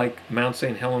 Things like Mount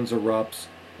St. Helens erupts,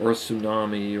 or a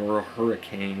tsunami, or a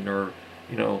hurricane, or,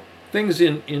 things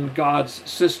in God's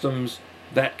systems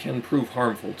that can prove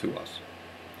harmful to us.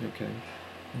 Okay.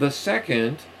 The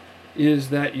second is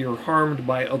that you're harmed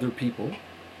by other people.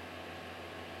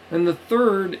 And the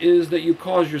third is that you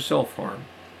cause yourself harm.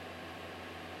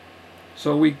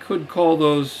 So we could call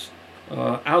those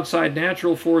outside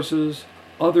natural forces,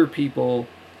 other people,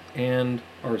 and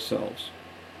ourselves.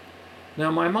 Now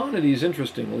Maimonides,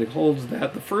 interestingly, holds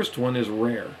that the first one is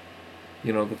rare.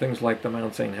 The things like the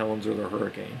Mount St. Helens or the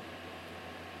hurricane.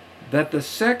 That the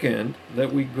second,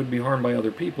 that we could be harmed by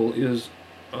other people, is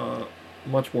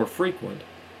much more frequent.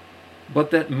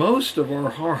 But that most of our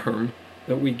harm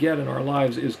that we get in our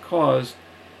lives is caused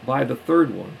by the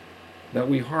third one, that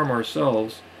we harm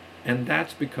ourselves, and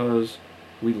that's because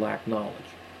we lack knowledge.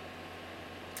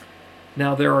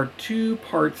 Now, there are two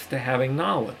parts to having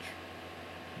knowledge.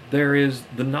 There is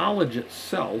the knowledge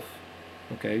itself.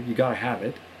 Okay, you got to have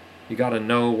it. You got to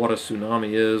know what a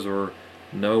tsunami is, or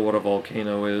know what a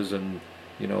volcano is, and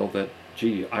that,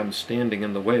 gee, I'm standing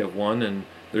in the way of one and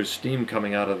there's steam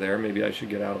coming out of there, maybe I should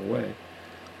get out of the way.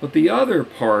 But the other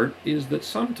part is that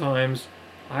sometimes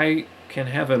I can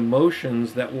have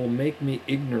emotions that will make me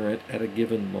ignorant at a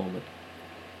given moment.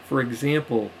 For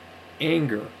example,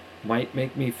 anger might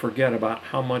make me forget about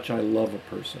how much I love a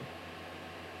person.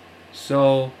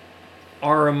 So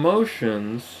our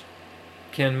emotions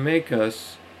can make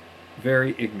us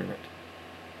very ignorant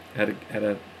at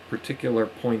a particular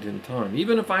point in time,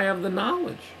 even if I have the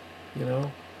knowledge.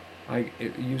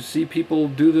 You see people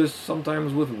do this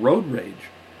sometimes with road rage.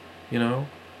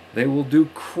 They will do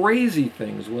crazy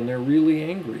things when they're really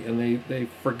angry, and they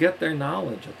forget their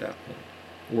knowledge at that point,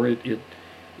 or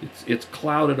it's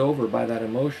clouded over by that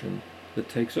emotion that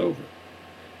takes over.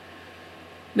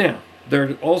 Now, there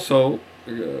are also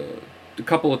a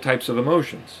couple of types of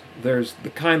emotions. There's the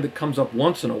kind that comes up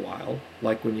once in a while,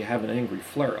 like when you have an angry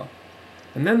flare-up.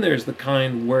 And then there's the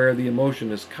kind where the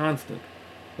emotion is constant,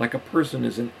 like a person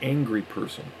is an angry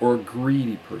person or a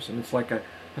greedy person. It's like a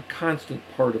constant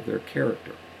part of their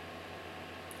character.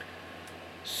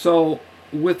 So,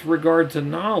 with regard to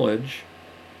knowledge,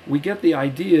 we get the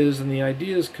ideas, and the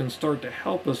ideas can start to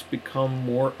help us become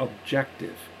more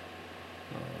objective.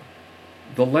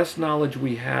 The less knowledge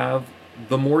we have,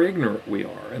 the more ignorant we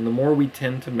are, and the more we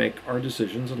tend to make our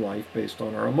decisions in life based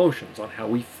on our emotions, on how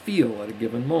we feel at a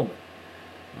given moment.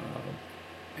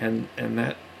 And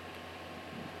that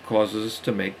causes us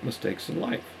to make mistakes in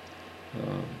life.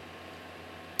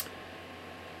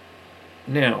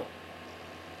 Now,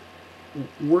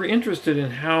 we're interested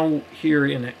in how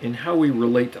we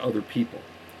relate to other people.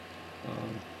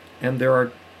 And there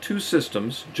are two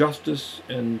systems, justice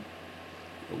and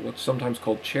what's sometimes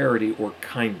called charity or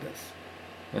kindness.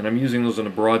 And I'm using those in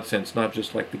a broad sense, not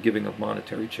just like the giving of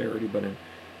monetary charity, but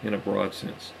in a broad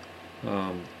sense.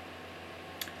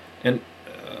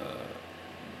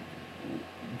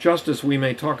 Justice we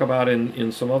may talk about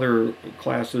in some other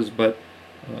classes, but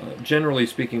generally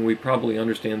speaking, we probably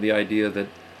understand the idea that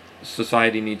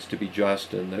society needs to be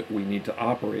just and that we need to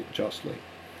operate justly.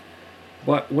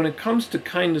 But when it comes to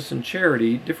kindness and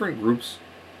charity, different groups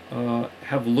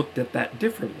have looked at that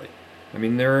differently. I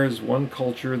mean, there is one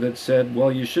culture that said,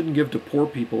 well, you shouldn't give to poor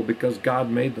people because God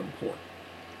made them poor.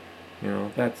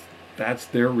 That's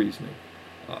their reasoning.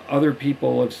 Other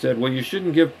people have said, well, you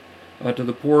shouldn't give to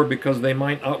the poor because they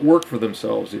might not work for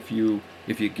themselves if you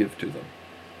give to them.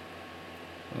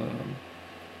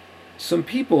 Some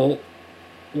people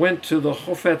went to the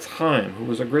Chofetz Chaim, who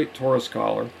was a great Torah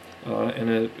scholar and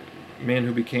a man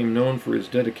who became known for his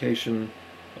dedication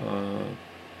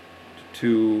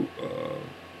to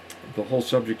the whole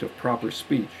subject of proper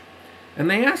speech. And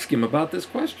they asked him about this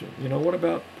question, what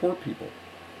about poor people?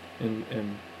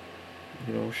 And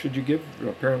should you give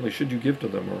to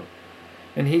them?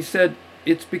 And he said,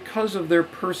 it's because of their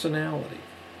personality,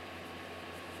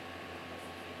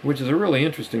 which is a really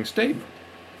interesting statement.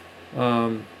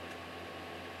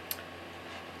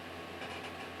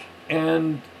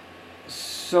 And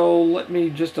so let me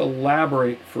just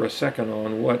elaborate for a second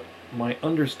on what my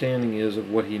understanding is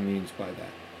of what he means by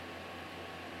that.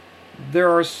 There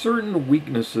are certain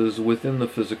weaknesses within the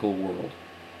physical world.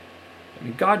 I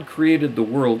mean, God created the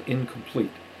world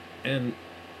incomplete and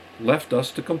left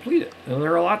us to complete it. And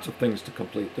there are lots of things to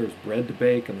complete. There's bread to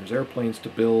bake, and there's airplanes to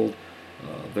build.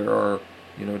 There are,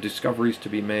 discoveries to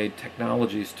be made,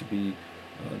 technologies to be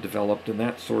developed, and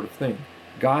that sort of thing.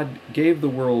 God gave the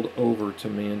world over to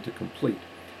man to complete.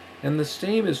 And the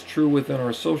same is true within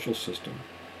our social system.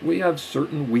 We have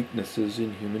certain weaknesses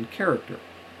in human character.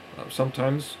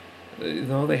 Sometimes,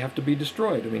 they have to be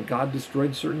destroyed. I mean, God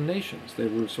destroyed certain nations. They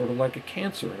were sort of like a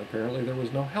cancer, and apparently there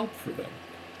was no help for them.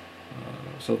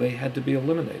 So they had to be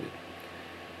eliminated.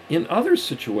 In other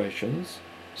situations,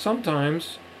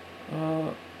 sometimes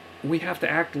we have to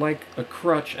act like a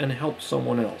crutch and help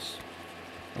someone else.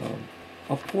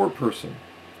 A poor person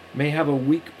may have a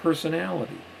weak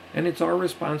personality, and it's our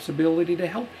responsibility to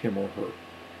help him or her.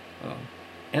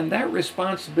 And that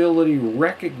responsibility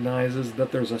recognizes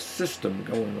that there's a system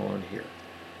going on here.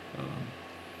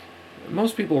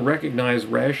 Most people recognize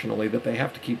rationally that they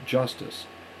have to keep justice,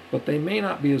 but they may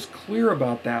not be as clear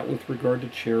about that with regard to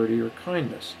charity or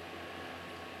kindness.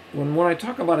 When I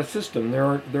talk about a system, there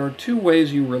are two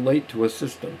ways you relate to a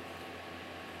system.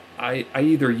 I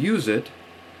either use it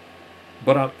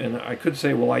and I could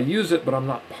say, well, I use it, but I'm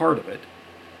not part of it.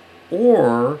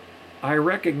 Or I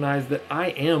recognize that I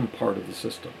am part of the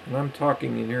system. And I'm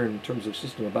talking in here in terms of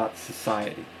system about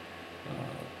society.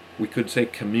 We could say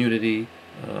community,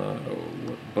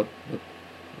 but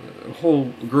a whole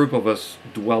group of us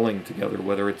dwelling together,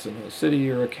 whether it's in a city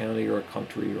or a county or a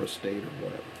country or a state or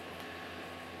whatever.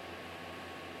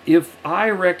 If I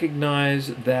recognize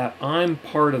that I'm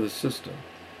part of the system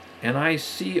and I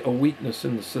see a weakness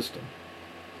in the system,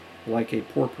 like a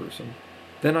poor person,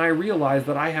 then I realize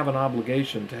that I have an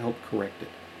obligation to help correct it.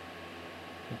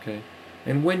 Okay?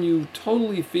 And when you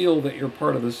totally feel that you're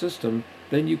part of the system,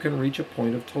 then you can reach a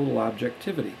point of total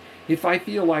objectivity. If I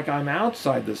feel like I'm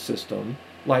outside the system,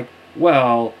 like,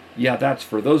 well, yeah, that's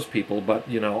for those people, but,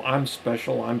 I'm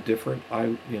special, I'm different,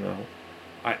 I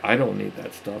don't need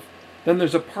that stuff, then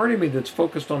there's a part of me that's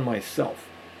focused on myself.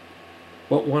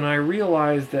 But when I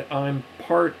realize that I'm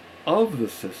part of the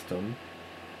system,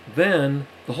 then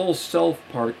the whole self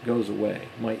part goes away,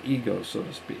 my ego, so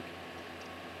to speak.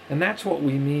 And that's what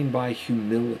we mean by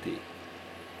humility.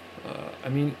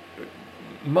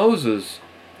 Moses,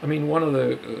 one of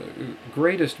the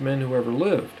greatest men who ever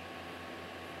lived,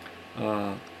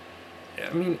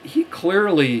 he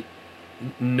clearly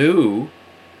knew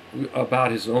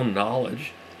about his own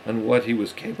knowledge and what he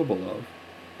was capable of,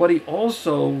 but he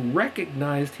also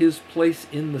recognized his place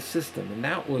in the system, and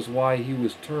that was why he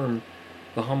was termed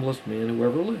the humblest man who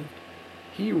ever lived.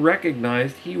 He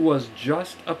recognized he was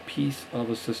just a piece of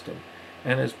a system,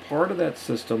 and as part of that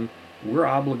system, we're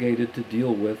obligated to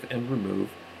deal with and remove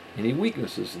any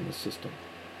weaknesses in the system.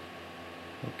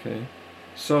 Okay?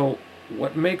 So,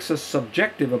 what makes us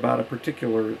subjective about a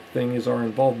particular thing is our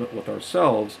involvement with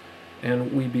ourselves,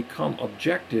 and we become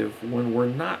objective when we're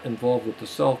not involved with the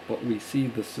self, but we see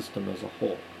the system as a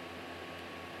whole.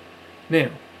 Now,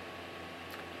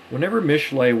 whenever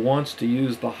Michelet wants to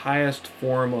use the highest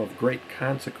form of great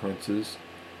consequences,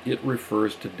 it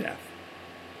refers to death.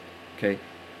 Okay?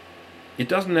 It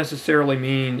doesn't necessarily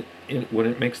mean, when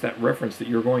it makes that reference, that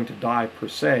you're going to die per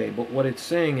se, but what it's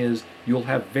saying is you'll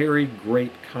have very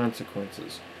great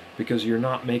consequences because you're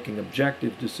not making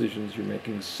objective decisions, you're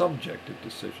making subjective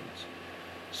decisions.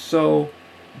 So,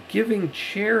 giving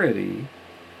charity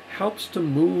helps to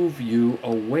move you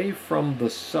away from the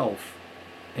self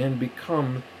and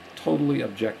become totally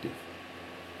objective.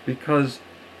 Because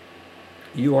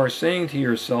you are saying to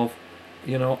yourself,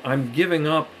 I'm giving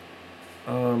up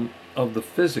of the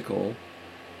physical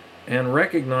and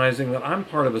recognizing that I'm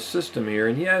part of a system here,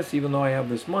 and yes, even though I have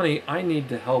this money, I need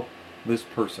to help this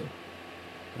person.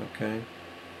 Okay?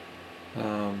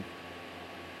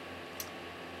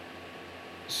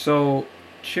 So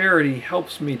charity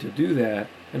helps me to do that,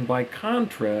 and by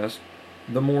contrast,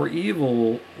 the more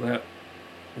evil that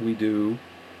we do,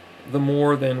 the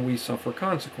more then we suffer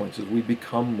consequences. We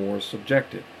become more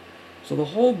subjective. So the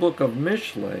whole book of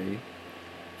Michelet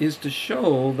is to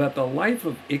show that the life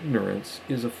of ignorance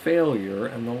is a failure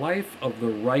and the life of the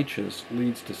righteous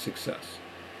leads to success.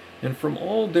 And from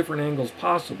all different angles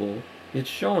possible, it's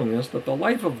showing us that the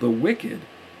life of the wicked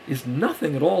is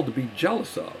nothing at all to be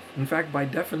jealous of. In fact, by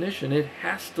definition, it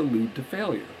has to lead to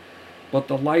failure. But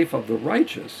the life of the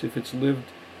righteous, if it's lived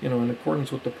in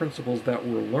accordance with the principles that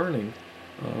we're learning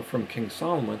from King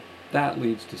Solomon, that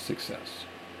leads to success.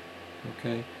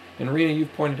 Okay? And Rena,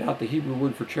 you've pointed out the Hebrew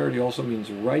word for charity also means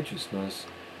righteousness,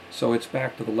 so it's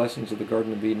back to the lessons of the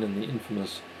Garden of Eden and the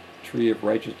infamous tree of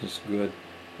righteousness, good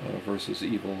versus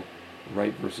evil,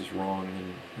 right versus wrong,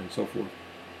 and so forth,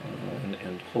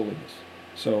 and holiness.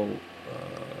 So,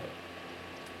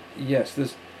 yes,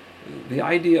 the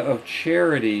idea of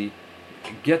charity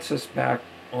gets us back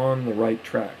on the right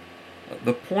track.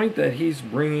 The point that he's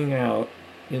bringing out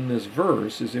in this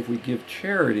verse is if we give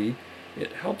charity,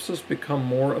 it helps us become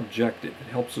more objective.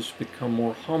 It helps us become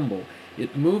more humble.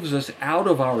 It moves us out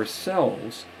of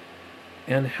ourselves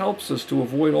and helps us to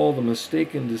avoid all the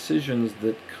mistaken decisions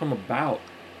that come about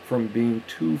from being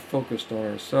too focused on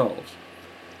ourselves.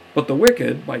 But the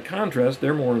wicked, by contrast,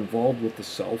 they're more involved with the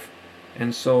self,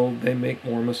 and so they make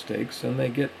more mistakes and they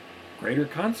get greater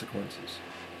consequences.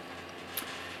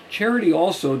 Charity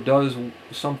also does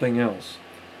something else,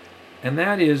 and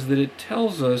that is that it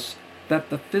tells us that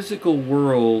the physical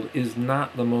world is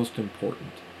not the most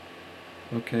important.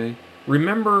 Okay?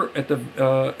 Remember at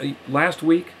the last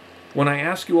week when I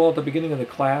asked you all at the beginning of the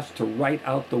class to write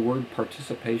out the word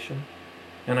participation,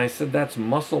 and I said that's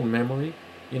muscle memory.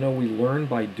 We learn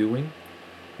by doing.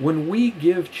 When we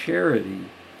give charity,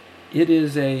 it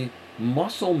is a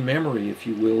muscle memory, if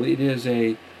you will. It is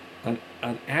an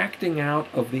acting out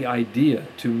of the idea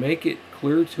to make it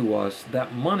clear to us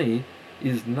that money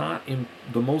is not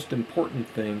the most important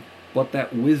thing, but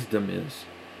that wisdom is.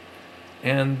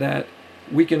 And that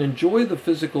we can enjoy the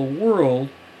physical world,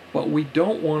 but we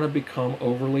don't want to become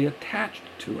overly attached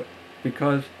to it.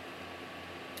 Because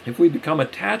if we become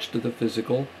attached to the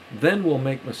physical, then we'll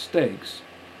make mistakes.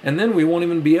 And then we won't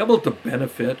even be able to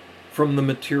benefit from the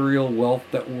material wealth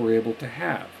that we're able to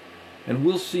have. And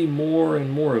we'll see more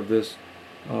and more of this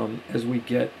as we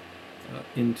get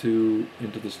into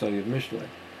the study of Mishle.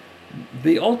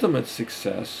 The ultimate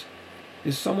success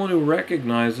is someone who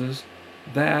recognizes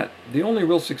that the only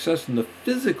real success in the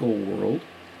physical world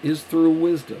is through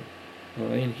wisdom.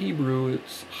 In Hebrew,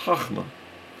 it's Chachma.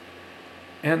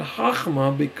 And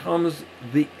Chachma becomes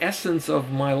the essence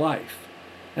of my life.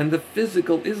 And the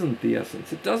physical isn't the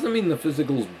essence. It doesn't mean the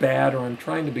physical is bad, or I'm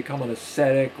trying to become an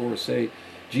ascetic, or say,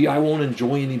 gee, I won't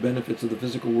enjoy any benefits of the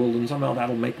physical world and somehow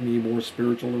that'll make me more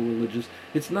spiritual or religious.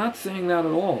 It's not saying that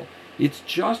at all. It's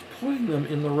just putting them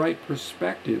in the right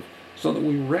perspective so that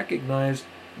we recognize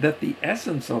that the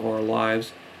essence of our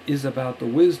lives is about the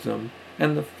wisdom,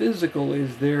 and the physical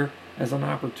is there as an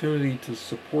opportunity to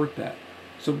support that.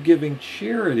 So giving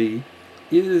charity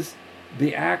is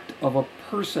the act of a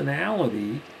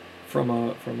personality from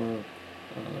a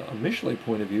Mishle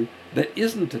point of view that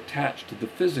isn't attached to the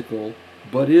physical,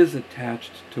 but is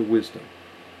attached to wisdom.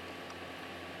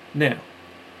 Now,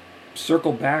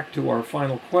 circle back to our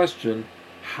final question,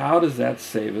 how does that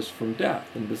save us from death?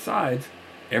 And besides,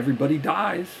 everybody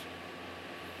dies.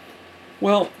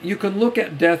 Well, you can look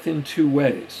at death in two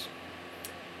ways.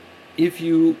 If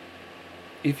you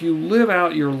live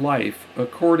out your life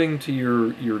according to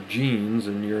your genes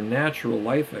and your natural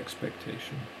life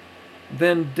expectation,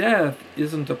 then death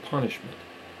isn't a punishment.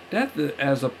 Death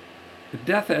as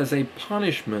a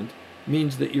punishment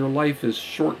means that your life is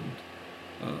shortened.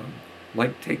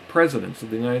 Like take presidents of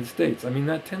the United States. I mean,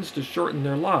 that tends to shorten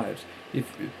their lives.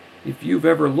 If you've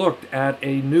ever looked at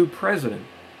a new president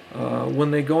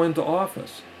when they go into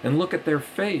office and look at their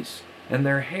face and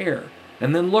their hair,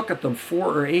 and then look at them 4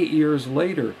 or 8 years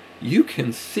later, you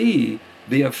can see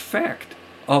the effect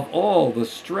of all the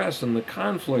stress and the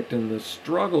conflict and the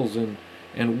struggles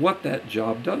and what that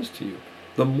job does to you.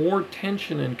 The more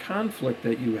tension and conflict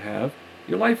that you have,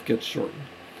 your life gets shortened.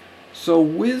 So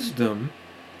wisdom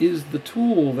is the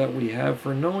tool that we have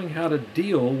for knowing how to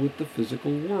deal with the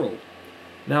physical world.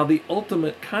 Now, the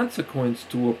ultimate consequence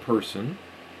to a person,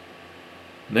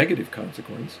 negative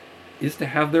consequence, is to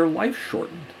have their life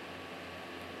shortened.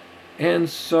 And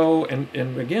so,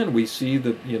 and again, we see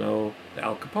that, the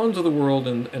Al Capones of the world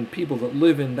and people that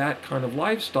live in that kind of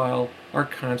lifestyle are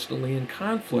constantly in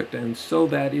conflict, and so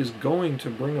that is going to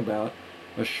bring about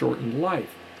a shortened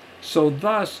life. So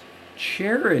thus,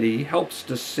 charity helps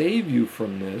to save you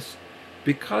from this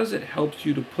because it helps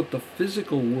you to put the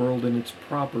physical world in its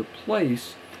proper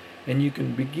place, and you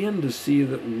can begin to see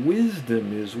that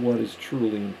wisdom is what is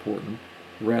truly important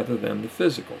rather than the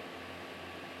physical.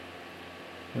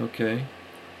 Okay,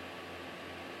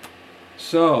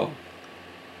 so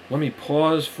let me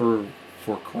pause for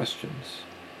questions.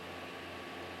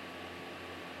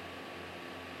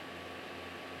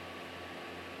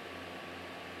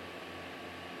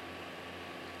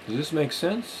 Does this make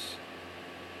sense?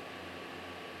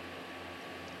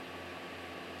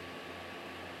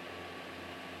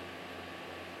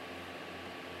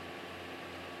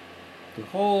 The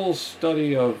whole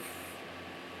study of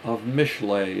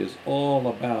Mishle is all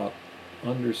about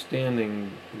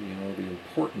understanding, the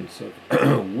importance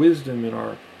of wisdom in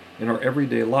our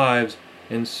everyday lives,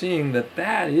 and seeing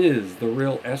that is the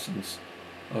real essence,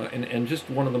 and just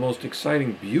one of the most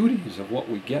exciting beauties of what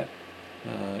we get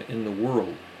in the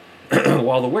world.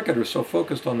 While the wicked are so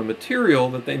focused on the material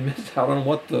that they miss out on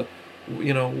what the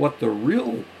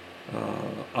real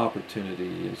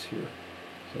opportunity is here.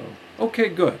 So, okay,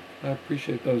 good. I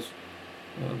appreciate those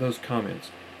comments.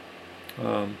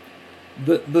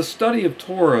 The study of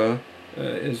Torah,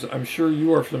 as I'm sure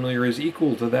you are familiar, is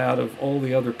equal to that of all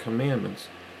the other commandments.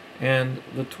 And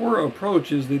the Torah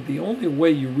approach is that the only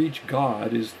way you reach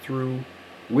God is through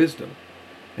wisdom.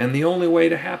 And the only way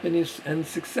to happiness and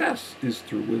success is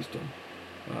through wisdom.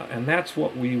 And that's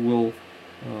what we will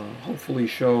hopefully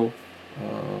show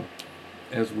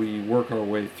as we work our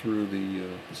way through the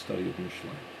study of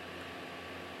Mishle.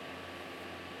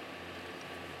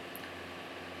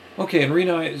 Okay, and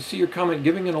Rena, I see your comment,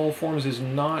 giving in all forms is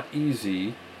not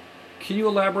easy. Can you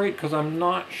elaborate? Because I'm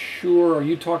not sure. Are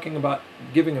you talking about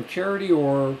giving of charity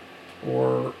or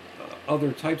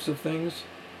other types of things?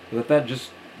 That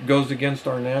just goes against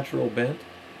our natural bent?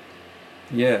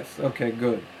 Yes, okay,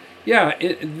 good. Yeah,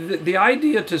 the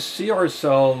idea to see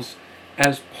ourselves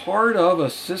as part of a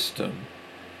system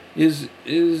it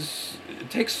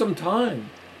takes some time,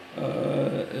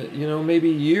 maybe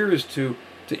years to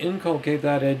inculcate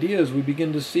that idea as we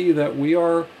begin to see that we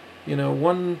are,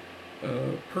 one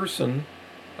person,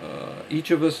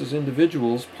 each of us as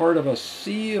individuals, part of a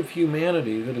sea of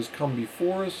humanity that has come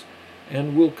before us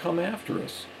and will come after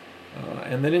us.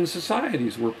 And that in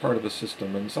societies we're part of a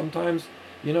system. And sometimes,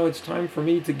 it's time for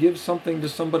me to give something to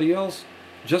somebody else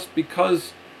just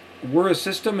because we're a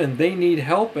system and they need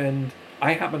help and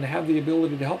I happen to have the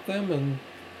ability to help them,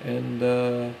 and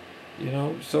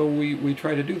so we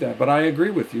try to do that. But I agree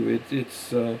with you.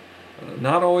 It's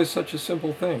not always such a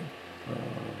simple thing,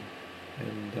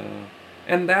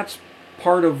 and that's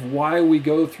part of why we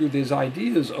go through these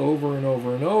ideas over and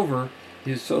over and over,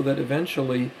 is so that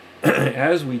eventually,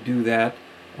 as we do that,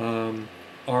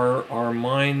 our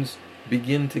minds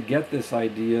begin to get this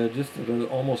idea just at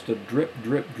almost a drip,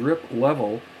 drip, drip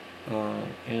level,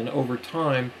 and over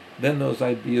time, then those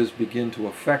ideas begin to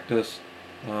affect us,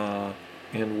 and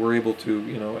we're able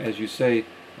to, as you say,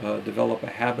 develop a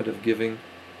habit of giving,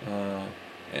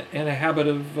 and a habit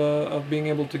of being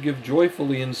able to give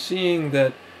joyfully, and seeing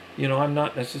that, I'm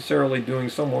not necessarily doing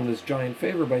someone this giant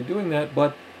favor by doing that,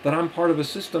 but that I'm part of a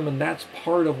system, and that's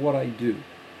part of what I do,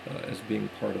 as being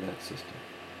part of that system.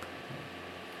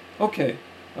 Okay,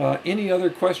 any other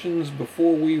questions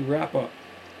before we wrap up?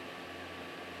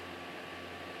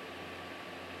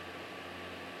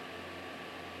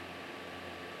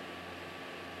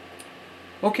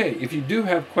 Okay, if you do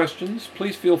have questions,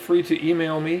 please feel free to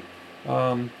email me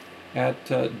at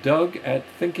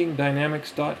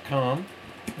doug@thinkingdynamics.com,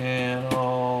 and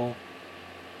I'll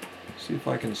see if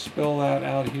I can spell that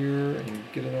out here and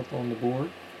get it up on the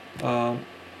board.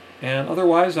 And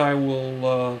otherwise, I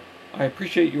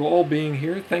appreciate you all being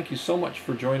here. Thank you so much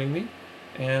for joining me,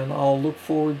 and I'll look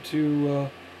forward to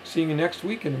seeing you next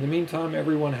week. And in the meantime,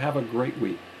 everyone have a great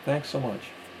week. Thanks so much.